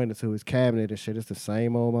he's appointed to his cabinet and shit, it's the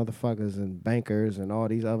same old motherfuckers and bankers and all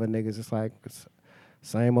these other niggas. It's like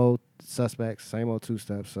same old suspects, same old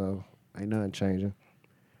two-steps. So ain't nothing changing.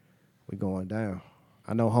 We going down.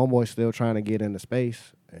 I know homeboy's still trying to get into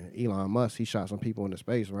space. And Elon Musk, he shot some people into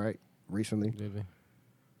space, right? Recently. Did they?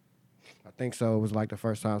 I think so. It was like the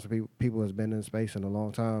first time some people has been in space in a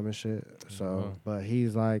long time and shit. So, but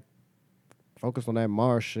he's like focused on that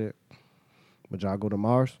Mars shit. Would y'all go to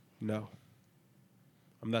Mars? No,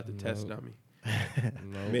 I'm not the test dummy.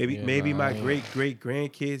 No, Maybe yeah, maybe nah, my I ain't- great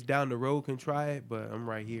grandkids down the road can try it, but I'm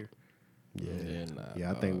right here. Yeah, nah,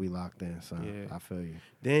 Yeah, I think we locked in, son. Yeah. I feel you.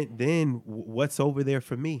 Then what's over there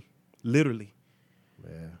for me? Literally,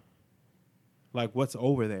 Yeah. like what's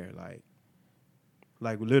over there?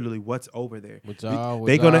 Like literally, what's over there? With y'all,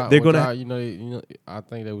 they're gonna. y'all, you know, I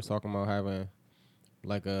think they was talking about having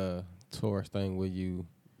like a tourist thing where you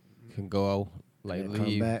can go out, like And then come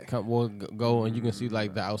leave, back. go and you can see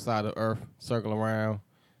like the outside of Earth circle around.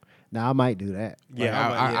 Now I might do that. Yeah,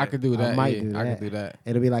 Like, I could do that. might yeah, do I that. could do that.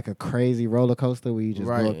 It'll be like a crazy roller coaster where you just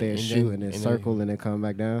Right, go up there and and shoot then- and then and then- circle and then come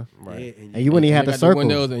back down. Right. Yeah, And you wouldn't even have they to got the circle.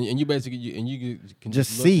 windows, and you basically you can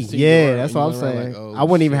Just look see. to the Yeah, world, that's and what I'm you around saying. like, oh, I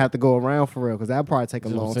wouldn't even shit. have to go around for real, because that'd probably take a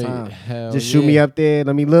That's what long I'm saying. time. Hell Just shoot me yeah. up there,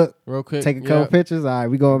 let me look, real quick. take a couple pictures. All right,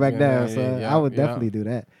 we going back Yeah, down. yeah, So yeah, I would yeah. definitely do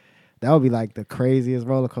that. That would be like the craziest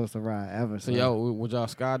roller coaster ride ever. So son. yo, would y'all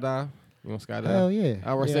skydive? You want skydive? Hell yeah.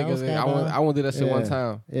 I was Yeah, thinking, would I want skydive. to do that shit one Yeah.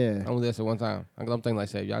 time. Yeah. I want to do that shit one time. I'm thinking like,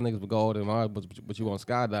 say, y'all niggas would go out in Mars, but you want to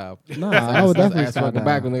skydive? No, I would definitely Ass fucking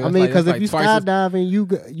back when skydive. they- I that's mean, like- because that's if you like twice as-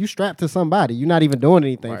 skydiving, you strapped to somebody. You're not even doing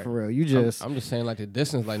anything Right. for real. You just I'm just saying like the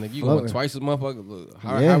distance, like nigga, you Floating. going twice as motherfucker, look, Yeah.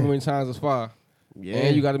 however many times as far, yeah.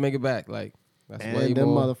 and you got to make it back. Like that's way and them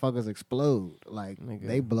more. motherfuckers explode. Like Nigga.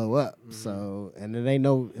 they blow up. So and then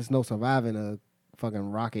it's no surviving a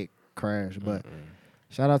fucking rocket crash. But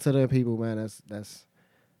shout out to them people, man. That's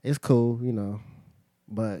it's cool, you know.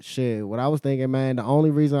 But shit, what I was thinking, man, the only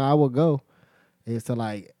reason I would go is to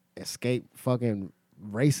like escape fucking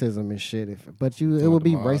racism and shit. But it would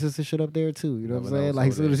be Mars. racist and shit up there too. You know what I'm Never know saying? what's Like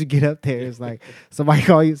as over soon there. as you get up there, it's like somebody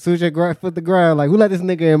call you, as soon as your foot the ground, like who let this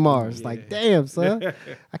nigga in Mars? It's like damn, son,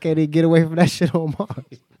 I can't even get away from that shit on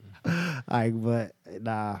Mars. Like, but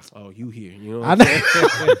nah. Oh, you here? You know I what I'm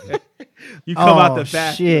know. saying? You come out the Oh,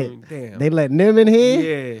 bathroom. shit. Damn. They letting them in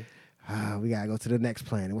here? yeah. We gotta go to the next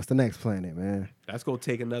planet. What's the next planet, man? That's gonna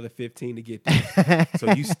take another 15 to get there.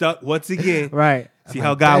 So you stuck once again. Right. See I'm how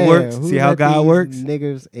like, God damn, works? who See how let God these works?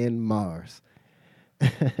 Niggas in Mars.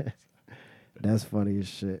 That's funny as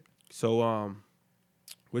shit. So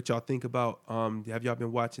what y'all think about have y'all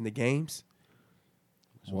been watching the games?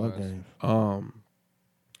 What game?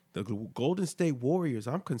 The Golden State Warriors,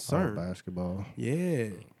 I'm Oh, concerned. basketball. Yeah.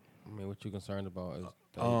 I mean, what you concerned about is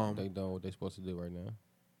they doing what they supposed to do right now,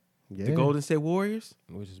 Yeah. The Golden State Warriors?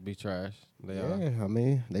 which is be trash. They Yeah, are. I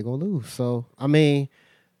mean, they gonna lose. So, I mean,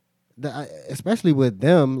 especially with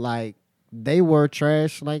them, like, they were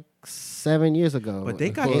trash like 7 years ago. But they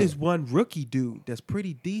got course. this one rookie dude that's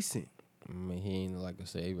pretty decent. I mean, he ain't like a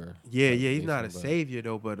savior. Yeah, Like, he's not a but- savior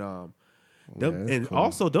though, but them, Yeah, that's and cool.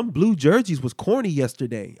 also them blue jerseys was corny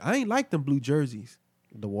yesterday. I ain't like them blue jerseys.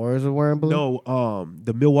 The Warriors are wearing blue? No,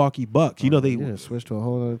 the Milwaukee Bucks. You know they Yeah, switch to a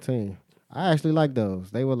whole other team. I actually like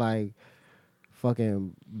those. They were like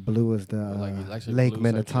fucking blue as the like Lake blue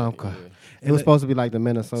Minnetonka. section, yeah. It was supposed to be like the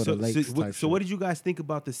Minnesota So, lakes so, type so what shit. did you guys think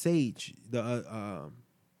about the Sage?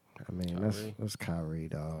 I mean, that's Kyrie,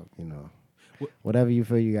 dog. You know, What- whatever you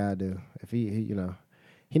feel you gotta do. If he you know,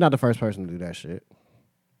 he not the first person to do that shit.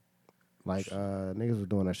 Like niggas was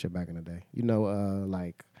doing that shit back in the day. You know,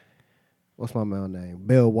 like what's my man name?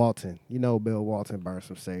 Bill Walton. You know, Bill Walton burned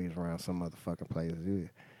some sage around some motherfucking places.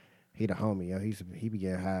 He the homie, yo. He be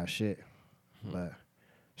getting high as shit. But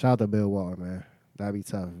shout out to Bill Walton, man. That'd be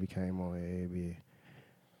tough if he came on here. It'd be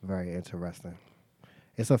very interesting.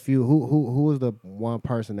 It's a few. Who is the one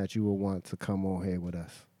person that you would want to come on here with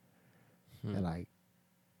us and like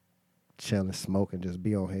chill and smoke and just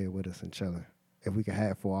be on here with us and chilling? If we could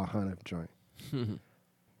have for our 100th joint.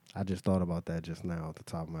 I just thought about that just now off the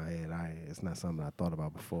top of my head. It's not something I thought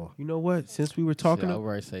about before. You know what? Since we were talking, I would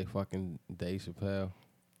already say fucking Dave Chappelle.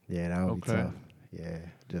 Yeah, that would be Okay. tough. Yeah,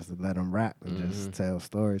 just to let them rap and just tell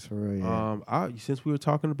stories for real. Yeah, since we were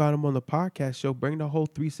talking about him on the podcast show, bring the whole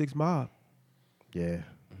 3-6 mob. yeah,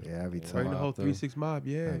 that'd be tough. Bring the whole too. 3-6 mob.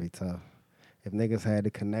 Yeah. That'd be tough. If niggas had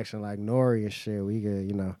the connection like Nori and shit, we could,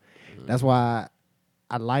 you know. That's why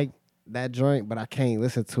I like that joint, but I can't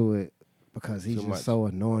listen to it because he's Too just much. so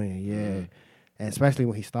annoying. Yeah, and especially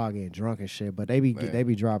when he start getting drunk and shit. But they be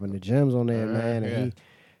dropping the gems on there, man. And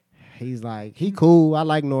he's like he cool. I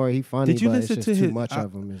like Nori. He funny. Did you but listen it's to just too his? much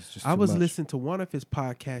of him. It's just I too was much. listening to one of his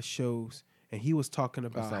podcast shows, and he was talking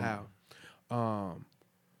about how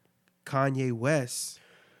Kanye West,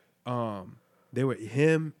 they were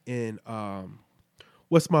him and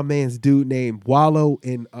what's my man's dude named Wallow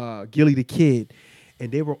and Gilly the Kid,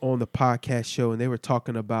 and they were on the podcast show, and they were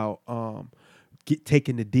talking about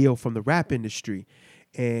taking the deal from the rap industry,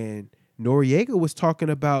 and Noriega was talking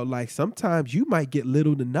about like sometimes you might get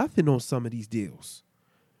little to nothing on some of these deals,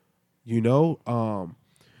 you know.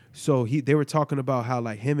 So they were talking about how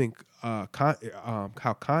like him and how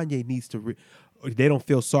Kanye needs to. They don't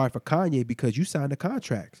feel sorry for Kanye because you signed the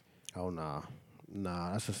contracts. Oh nah,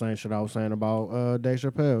 that's the same shit I was saying about Dave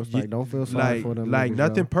Chappelle. It's like don't feel sorry Like, for them. like niggas,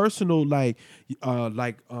 nothing yo. personal. Like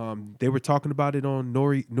they were talking about it on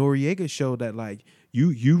Noriega's show that like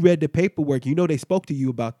you read the paperwork. You know they spoke to you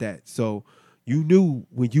about that, so you knew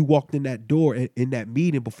when you walked in that door in that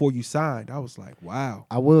meeting before you signed. I was like, wow.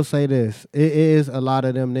 I will say this: it is a lot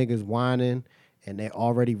of them niggas whining, and they're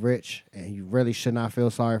already rich, and you really should not feel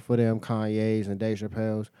sorry for them, Kanye's and Dave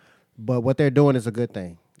Chappelle's. But what they're doing is a good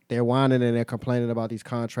thing. They're whining and they're complaining about these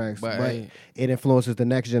contracts, but hey, it influences the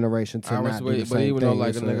next generation to not do the but same even thing. though like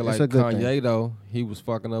It's a nigga like it's a good Kanye thing. though, he was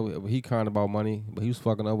fucking over. He crying about money, but he was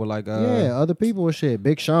fucking over like Yeah, other people and shit.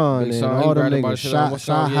 Big Sean Big and Sean, he all them rapping about niggas. shit on what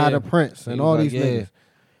Shot song? High Yeah. the Prince He and was all like, these yeah. niggas.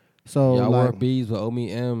 So y'all like, work B's with owe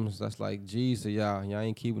me M's. That's like G's to y'all. Y'all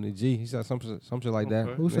ain't keeping the G. He said some shit like that.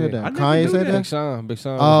 who said I that? never Kanye knew said that. Big that?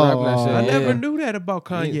 Sean Oh, was rapping that shit. I yeah. never knew that about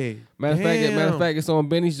Kanye. Matter of fact, it's on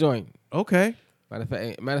Benny's joint. Okay. Matter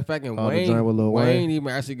of fact, and Oh, the joint with Lil Wayne Wayne? even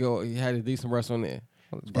actually he had a decent verse on there.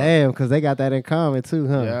 Damn, because they got that in common too,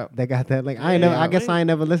 huh? Yeah. They got that. Like I ain't never. I guess I ain't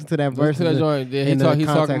never listened to that verse. Listen to that joint. Yeah, in the he's talking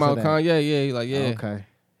context about of that. Kanye. Yeah, he like Okay.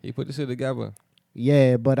 He put this shit together.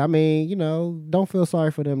 Yeah, but I mean, you know, don't feel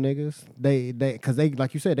sorry for them niggas. They, cause they,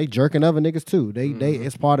 like you said, they jerking other niggas too. They,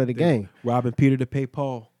 it's part of the game. Robbing Peter to pay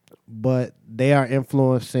Paul. But they are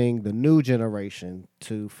influencing the new generation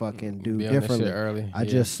to fucking do Be on that differently. shit early. I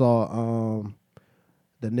Yeah. just saw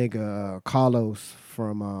the nigga Carlos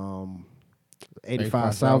from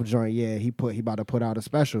 85 South joint. Yeah, he about to put out a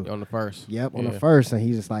special. on the first. Yep, on the Yeah. first, and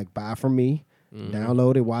he's just like, buy from me,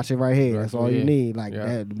 download it, watch it right here. That's all you Yeah. need. Like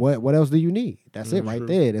Yeah. that. What else do you need? That's it right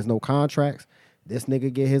there. There's no contracts. This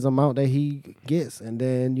nigga get his amount that he gets, and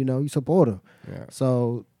then you know you support him. Yeah.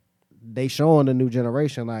 So they showing the new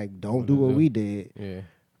generation like, don't do what we did, Yeah.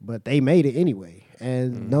 but they made it anyway.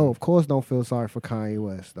 And no, of course, don't feel sorry for Kanye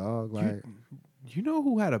West, dog. Like, You know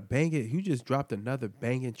who had a banging? Who just dropped another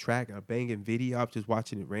banging track, a banging video? I was just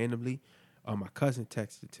watching it randomly. My cousin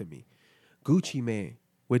texted to me, Gucci Man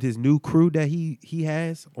with his new crew that he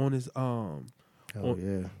has on his oh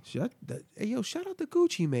yeah, Shout out to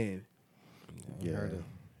Gucci Man. yeah.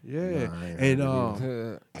 Yeah, Nah, I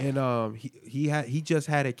ain't and he just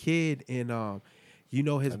had a kid, and you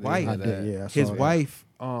know his I did wife. hear that. Yeah, I His saw that. wife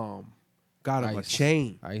got him a Ice.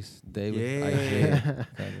 chain. Ice David. Yeah.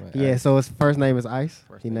 Ice, Yeah, so his first name is Ice.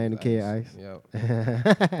 First He name named the is kid Ice.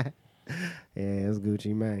 Yep. Yeah, it's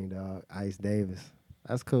Gucci Mane, dog. Ice Davis.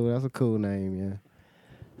 That's cool. That's a cool name, yeah.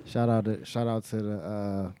 Shout out to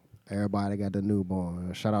the everybody that got the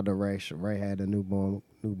newborn. Shout out to Ray. Ray had the newborn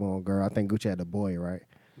girl. I think Gucci had the boy, right?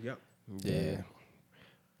 Yep. Yeah.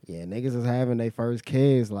 Yeah, niggas is having their first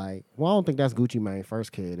kids. Like, well, I don't think that's Gucci Mane's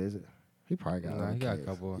first kid, is it? He probably got other he got a kids.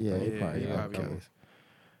 couple. Yeah, he Yeah, probably he got got other a couple. kids.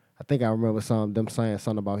 I think I remember them saying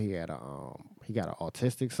something about he got an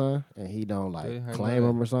autistic son and he don't like Yeah, I know claim that.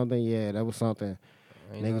 him or something. Yeah, that was something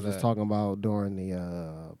I ain't know niggas was that. talking about during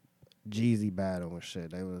the Jeezy battle and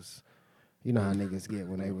shit. They was, you know how niggas get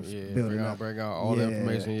when they was building up. bring out all the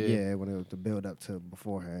information. Yeah, when it was the build up to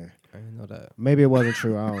beforehand. I didn't know that. Maybe it wasn't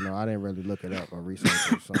true. I don't know. I didn't really look it up or research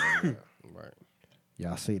it or something. Yeah. Right.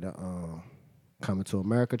 Y'all see the Coming to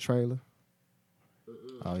America trailer?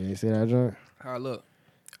 Oh, you ain't see that joint? All right, look.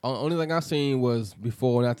 Only thing I seen was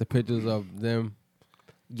before and after pictures of them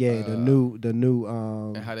Yeah, the new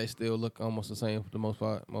and how they still look almost the same for the most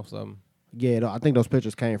part. Most of them. yeah, I think those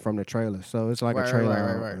pictures came from the trailer. So it's like Right, a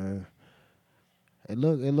trailer. right. It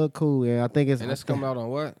look cool. Yeah, I think it's. And it's coming out on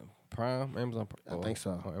what? Prime, Amazon. I think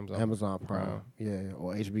so. Or Amazon Prime. Yeah,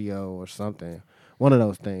 or HBO or something. One of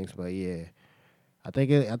those things. But yeah, I think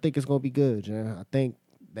it's gonna be good, yeah. I think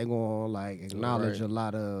they're gonna like acknowledge Right. a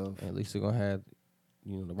lot of. At least they're gonna have,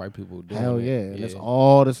 the right people doing Hell it. yeah, and it's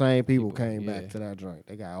all the same people People, came yeah. back to that joint.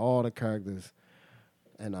 They got all the characters,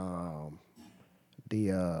 and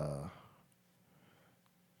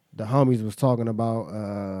the homies was talking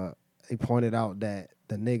about. They pointed out that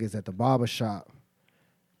the niggas at the barber shop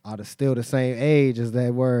are still the same age as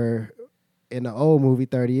they were in the old movie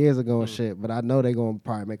 30 years ago and shit. But I know they gonna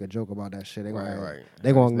probably make a joke about that shit. They gonna Right.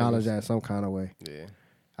 they gonna These acknowledge niggas- that some kind of way. Yeah.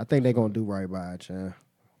 I think they gonna do right by it, yeah.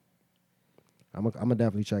 I'm gonna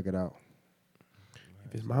definitely check it out.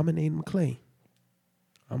 If his mama named him Clay,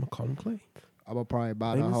 I'm gonna call him Clay. I'm gonna probably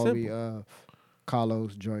buy Plain the and homie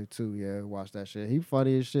Carlos joint too. Yeah, watch that shit. He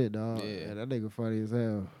funny as shit, dog. Yeah. Yeah, that nigga funny as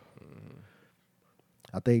hell.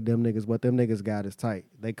 I think what them niggas got is tight.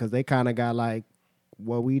 Cause they kind of got like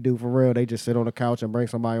what we do for real. They just sit on the couch and bring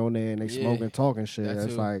somebody on there and they Yeah, smoke and talk and shit. that It's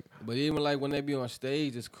too. like But even like when they be on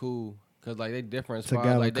stage, it's cool. Cause like they different spots.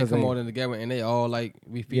 Together, Like they 'cause come they- on in together and they all like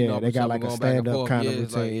be feeding yeah, off they each got other, like a going back and stand up forth. kind of Yeah,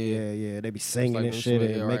 it's routine. like, Yeah. They be singing like and them shit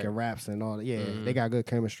sweet, and right. making raps and all that. Yeah, Mhm. they got good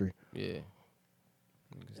chemistry. Yeah.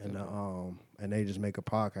 And they just make a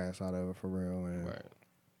podcast out of it for real. And Right.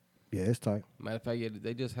 yeah, it's tight. Matter of fact, yeah,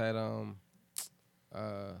 they just had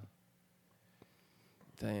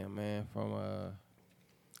damn man from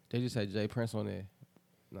they just had Jay Prince on there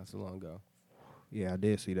not too long ago. Yeah, I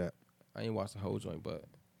did see that. I ain't watched the whole joint, but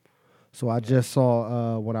So I just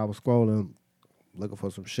saw when I was scrolling, looking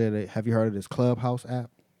for some shit. Have you heard of this Clubhouse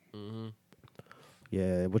app?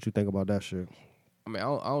 Yeah, what you think about that shit? I mean I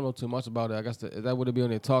don't know too much about it. I guess that would be on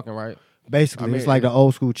there talking, right? Basically, I mean, it's like the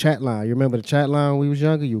old school chat line. You remember the chat line when we was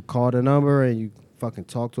younger? You called a number and you fucking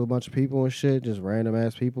talked to a bunch of people and shit, just random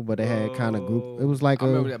ass people. But they had kind of group. It was like I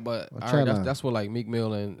remember that, but a I chat heard line. that's what like Meek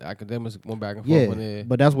Mill and academics went back and forth on Yeah, there.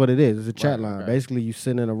 but that's what it is. It's a chat Right, line. right. Basically, you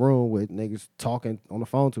sit in a room with niggas talking on the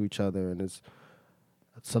phone to each other, and it's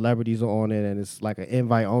celebrities are on it, and it's like an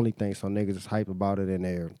invite only thing. So niggas is hype about it, and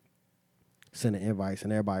they're sending invites,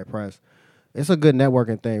 and everybody press. It's a good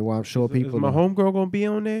networking thing. Where I'm sure people. Is my homegirl gonna be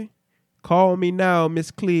on there? Call me now,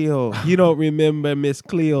 Miss Cleo. You don't remember Miss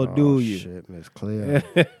Cleo, do you? Shit, Miss Cleo.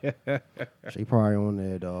 She probably on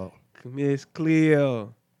there, dog. Miss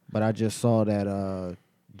Cleo. But I just saw that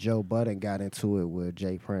Joe Budden got into it with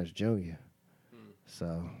Jay Prince Jr.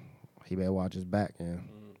 So he better watch his back, man.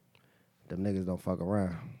 Them niggas don't fuck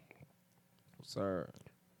around. Sir.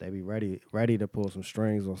 They be ready to pull some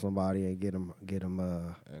strings on somebody and get them.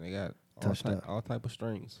 And they got Touched up. all type of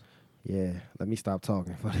strings. Yeah, let me stop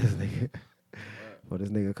talking for this nigga. For this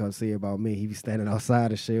nigga come see about me. He be standing outside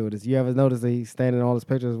and shit with his. You ever notice that he's standing in all his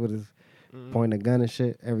pictures with his pointing a gun and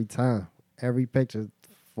shit every time, every picture.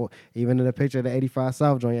 Even in the picture of the 85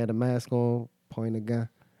 South joint, he had the mask on, pointing a gun.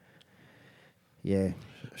 Yeah,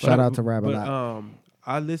 shout out to Rabbit But Lot.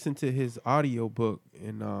 I listened to his audio book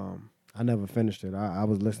and I never finished it. I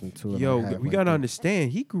was listening to it. yo, like we halfway gotta through.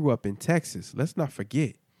 understand he grew up in Texas. Let's not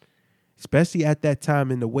forget, especially at that time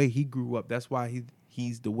and the way he grew up. That's why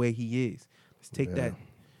he's the way he is. Let's take Yeah. that.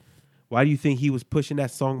 Why do you think he was pushing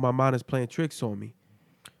that song? My mind is playing tricks on me.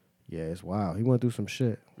 Yeah, it's wild. He went through some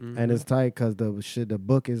shit, Mm-hmm. and it's tight because the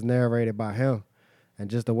book is narrated by him, and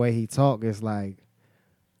just the way he talk is like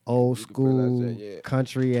old You can school pronounce that, yeah.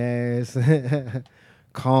 country ass,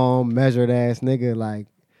 calm, measured ass nigga. Like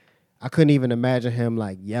I couldn't even imagine him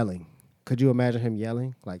like yelling. Could you imagine him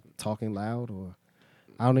yelling, like talking loud, or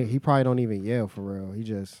I don't. He probably don't even yell for real.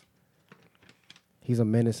 He's a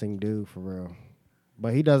menacing dude for real,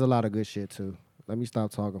 but he does a lot of good shit too. Let me stop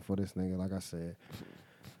talking for this nigga. Like I said.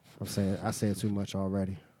 I said too much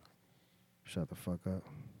already. Shut the fuck up.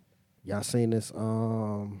 Y'all seen this?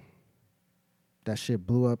 That shit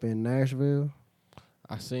blew up in Nashville.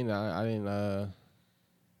 I seen it. I didn't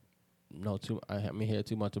know too. I haven't heard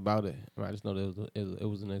too much about it. I just know that it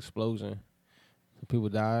was an explosion. Some people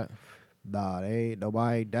died. Nah,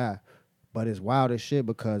 nobody died. But it's wild as shit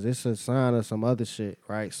because it's a sign of some other shit,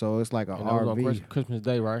 right? So it's like an And that was RV. on Christmas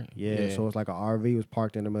Day, right? Yeah, so it's like an RV was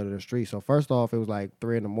parked in the middle of the street. So first off, it was like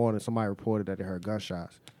 3 a.m. Somebody reported that they heard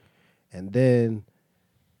gunshots. And then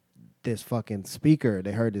this fucking speaker,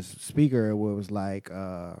 they heard this speaker where it was like,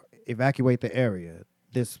 evacuate the area.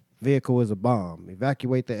 This vehicle is a bomb.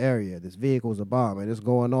 Evacuate the area. This vehicle is a bomb. And it's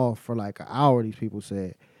going off for like an hour, these people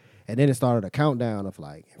said. And then it started a countdown of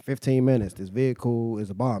like, in 15 minutes, this vehicle is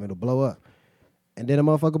a bomb. It'll blow up. And then the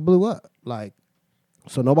motherfucker blew up. Like,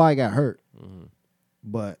 so nobody got hurt. Mm-hmm.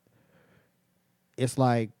 But it's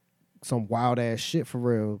like some wild ass shit for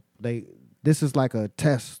real. This is like a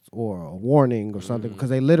test or a warning or something because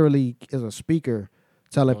they literally is a speaker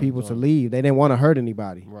telling people to leave. They didn't want to hurt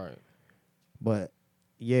anybody. Right. But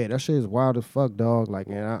yeah, that shit is wild as fuck, dog. Like,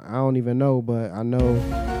 man, I don't even know, but I know,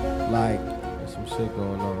 like, there's some shit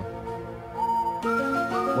going on.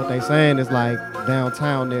 What they saying is like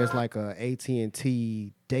downtown there's like a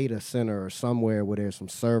AT&T data center or somewhere where there's some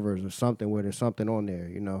servers or something where there's something on there,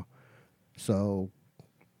 you know. So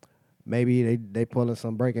maybe they pulling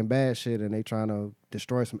some Breaking Bad shit and they trying to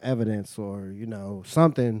destroy some evidence or, you know,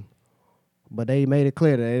 something. But they made it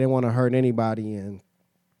clear that they didn't want to hurt anybody and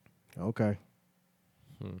okay.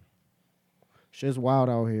 Shit's wild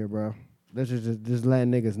out here, bro. This is just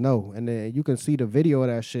letting niggas know. And then you can see the video of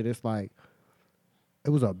that shit. It's like it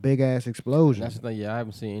was a big ass explosion. That's the thing. Yeah, I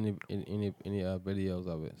haven't seen any videos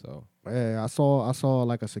of it. So yeah, I saw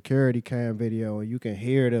like a security cam video, and you can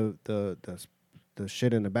hear the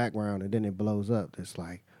shit in the background, and then it blows up. It's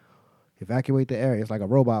like evacuate the area. It's like a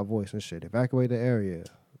robot voice and shit. Evacuate the area.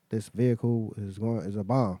 This vehicle is a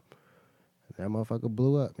bomb. That motherfucker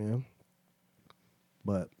blew up, man.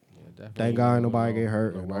 But yeah, thank God nobody get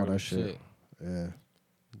hurt and all that shit. Yeah.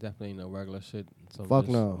 Definitely ain't no regular shit. Fuck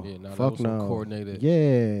no. Yeah, Fuck no. Coordinated.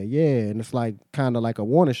 Yeah. And it's like kind of like a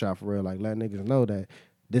warning shot for real. Like letting niggas know that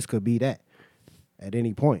this could be that at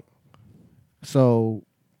any point. So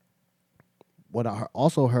what I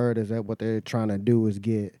also heard is that what they're trying to do is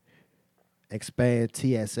expand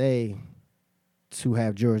TSA to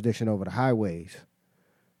have jurisdiction over the highways.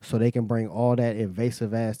 So they can bring all that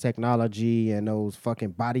invasive ass technology and those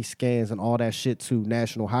fucking body scans and all that shit to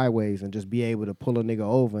national highways and just be able to pull a nigga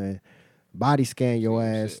over and body scan your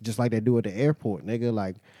ass just like they do at the airport, nigga.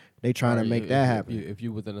 Like they trying to make that happen. If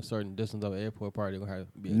you within a certain distance of an airport, probably gonna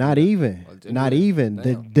have to be not even.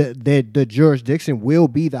 The jurisdiction will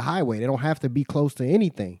be the highway. They don't have to be close to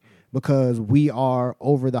anything because we are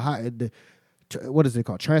over the what is it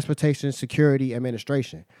called? Transportation Security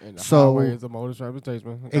Administration. And the highway is a motor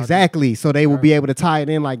transportation. Exactly. So they will be able to tie it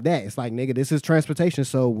in like that. It's like, nigga, this is transportation,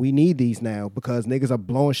 so we need these now because niggas are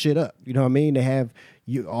blowing shit up. You know what I mean? They have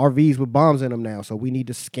RVs with bombs in them now, so we need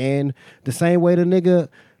to scan the same way the nigga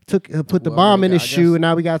put the bomb in his shoe, and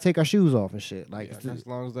now we gotta take our shoes off and shit. Like, as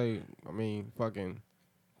long as they, fucking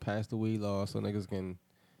pass the weed law, so niggas can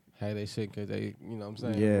have they shit because they, you know what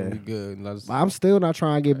I'm saying? Yeah. We good. I'm still not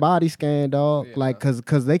trying to get body scanned, dog. Yeah, like,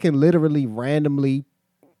 cause they can literally randomly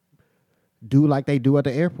do like they do at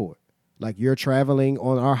the airport. Like you're traveling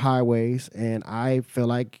on our highways, and I feel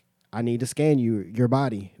like I need to scan your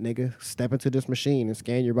body, nigga. Step into this machine and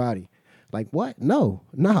scan your body. Like what? No,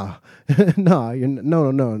 nah, no,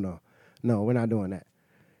 no. We're not doing that.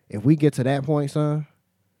 If we get to that point, son,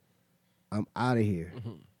 I'm out of here.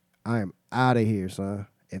 Mm-hmm. I am out of here, son.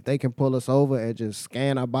 If they can pull us over and just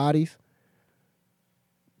scan our bodies,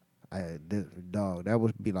 dog, that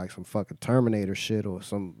would be like some fucking Terminator shit or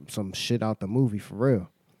some shit out the movie for real.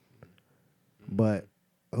 But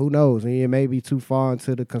who knows? It may be too far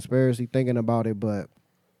into the conspiracy thinking about it, but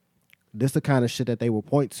this the kind of shit that they will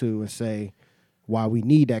point to and say why we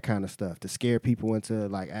need that kind of stuff to scare people into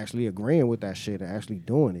like actually agreeing with that shit and actually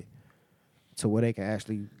doing it to where they can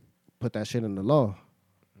actually put that shit in the law.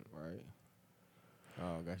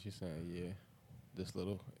 Oh, I got you saying, yeah. This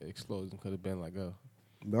little explosion could have been like a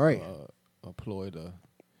ploy to...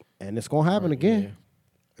 And it's going to happen again. Yeah.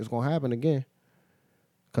 It's going to happen again.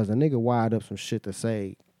 Because a nigga wired up some shit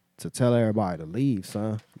to tell everybody to leave,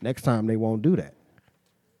 son. Next time they won't do that.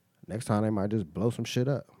 Next time they might just blow some shit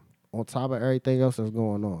up. On top of everything else that's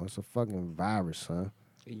going on. It's a fucking virus, son.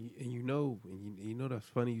 And you know that's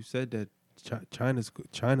funny you said that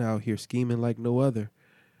China out here scheming like no other.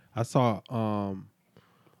 I saw...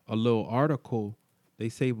 a little article. They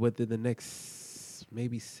say within the next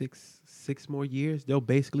maybe six more years, they'll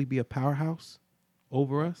basically be a powerhouse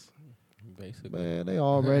over us. Basically. Man, they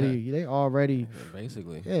already.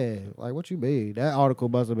 Basically. Yeah, like what you mean? That article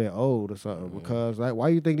must have been old or something. Because like, why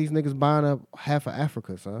you think these niggas buying up half of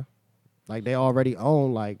Africa, son? Like they already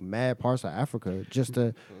own like mad parts of Africa just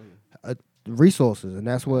to resources, and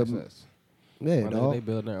that's what. Assets. Yeah, My nigga, dog. they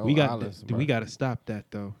build their own We got islands. we got to stop that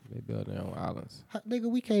though. They build their own islands. Nigga,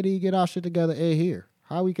 we can't even get our shit together in here.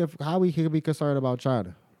 How we can be concerned about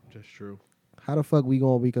China? That's true. How the fuck we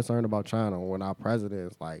gonna be concerned about China when our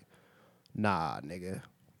president is like, nah, nigga.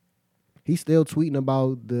 He's still tweeting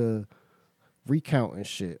about the recount and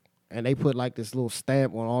shit, and they put like this little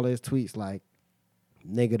stamp on all his tweets, like,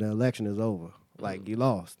 nigga, the election is over. Like you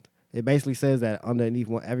lost. It basically says that underneath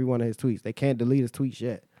every one of his tweets. They can't delete his tweets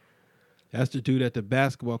yet. That's the dude at the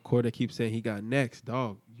basketball court that keeps saying he got next.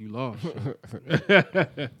 Dog, you lost.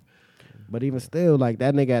 But even still, like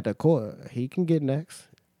that nigga at the court, he can get next.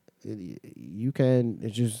 You can.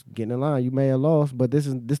 It's just getting in line. You may have lost, but this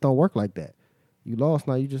don't work like that. You lost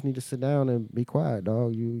now. You just need to sit down and be quiet,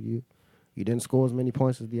 dog. You didn't score as many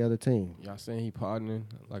points as the other team. Y'all saying he pardoning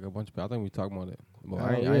like a bunch of people. I think we talked about it. But Oh,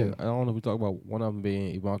 I yeah. don't know if we talked about one of them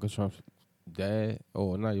being Ivanka Trump's dad,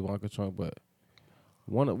 or not Ivanka Trump, but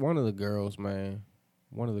one of the girls, man.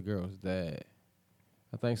 One of the girls' dad.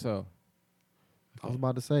 I think so. I was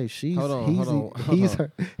about to say he's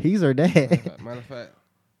her dad. Matter of fact,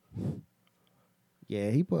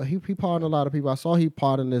 Yeah, he pardoned a lot of people. I saw he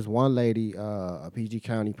pardoned this one lady, a PG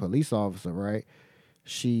County police officer, right?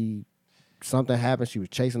 Something happened. She was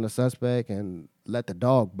chasing the suspect and let the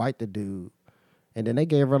dog bite the dude. And then they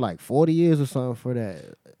gave her like 40 years or something for that.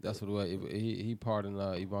 that's what it was. He pardoned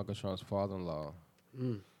Ivanka Trump's father-in-law,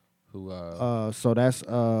 who So that's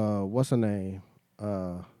what's her name?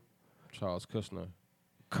 Charles Kushner.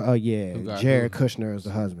 Yeah, Who got- Jared who- Kushner is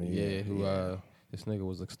the husband. Yeah, who this nigga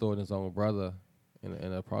was extorting his own brother in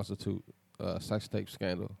a prostitute sex tape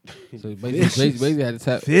scandal. So he basically had to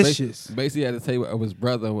tap. Vicious. Basically had to take of his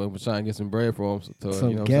brother and was trying to get some bread for him. So, Some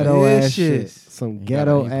you know ghetto ass shit. Vicious. Some he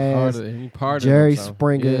ghetto got- ass. he pardoned Jerry him, so.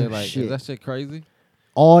 Springer Yeah, like shit. is that shit crazy?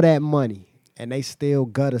 All that money, and they still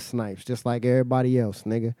gutter snipes just like everybody else,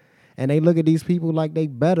 nigga. And they look at these people like they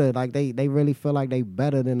better, like they really feel like they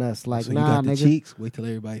better than us. Like, So nah, you got the nigga. cheeks. Wait till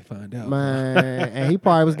everybody find out. Man, and he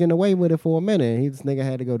probably was getting away with it for a minute. This nigga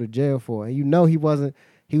had to go to jail for it. And you know he wasn't.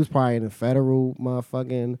 He was probably in a federal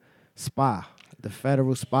motherfucking spa. The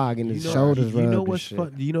federal spa getting his shoulders rubbed. You know and what's shit.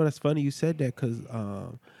 fun? You know that's funny you said that because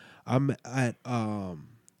I'm at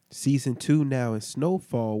season 2 now in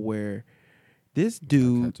Snowfall where this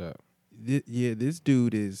dude, Catch up. this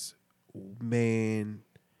dude is, man.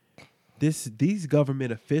 These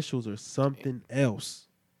government officials are something else.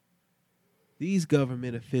 These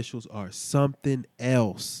government officials are something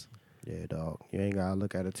else. Yeah, dog. You ain't gotta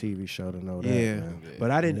look at a TV show to know that. Yeah, Man.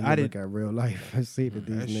 but I didn't. You look at real life and see that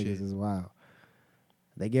these That niggas shit. is wild.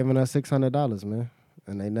 They giving us $600, man,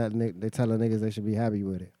 and they telling niggas they should be happy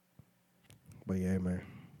with it. But yeah, man.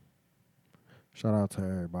 Shout out to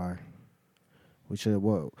everybody. We should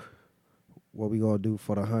what we gonna do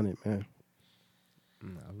for the 100, man?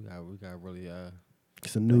 Nah, we got really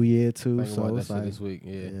It's a new year too, think so about that it's shit like this week.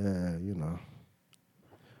 Yeah, yeah, you know.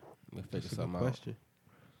 we'll figure That's a good something out. question.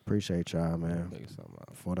 Appreciate y'all, man, Figure something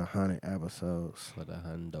out for the 100 episodes. for the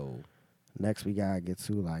hundo. Next, we gotta get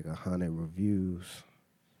to like 100 reviews.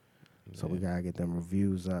 So we gotta get them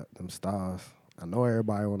reviews up, them stars. I know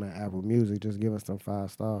everybody on that Apple Music, just give us them 5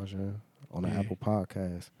 stars, yeah. On the Yeah. Apple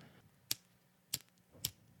Podcast.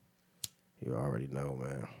 You already know,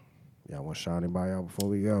 man. Y'all want to shout anybody out before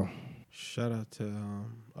we go? Shout out to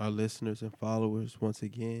our listeners and followers once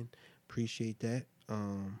again. Appreciate that.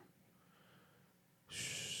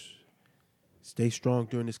 Stay strong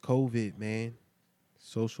during this COVID, man.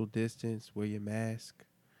 Social distance, wear your mask.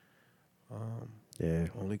 Yeah.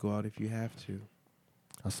 Only go out if you have to.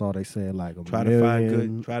 I saw they said like a Try to find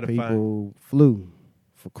million good- try to people flew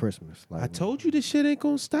for Christmas. Like, I told you this shit ain't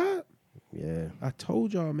gonna stop. Yeah. I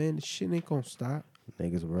told y'all, man, this shit ain't gonna stop.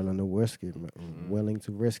 Niggas willing to risk it, willing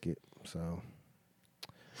to risk it. So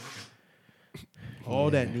All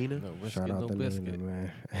that, Nina. No risk shout it, out no to biscuit. Nina,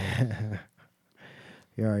 man.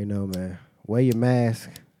 You already know, man. Wear your mask,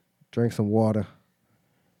 drink some water.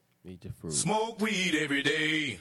 Eat your fruit. Smoke weed every day.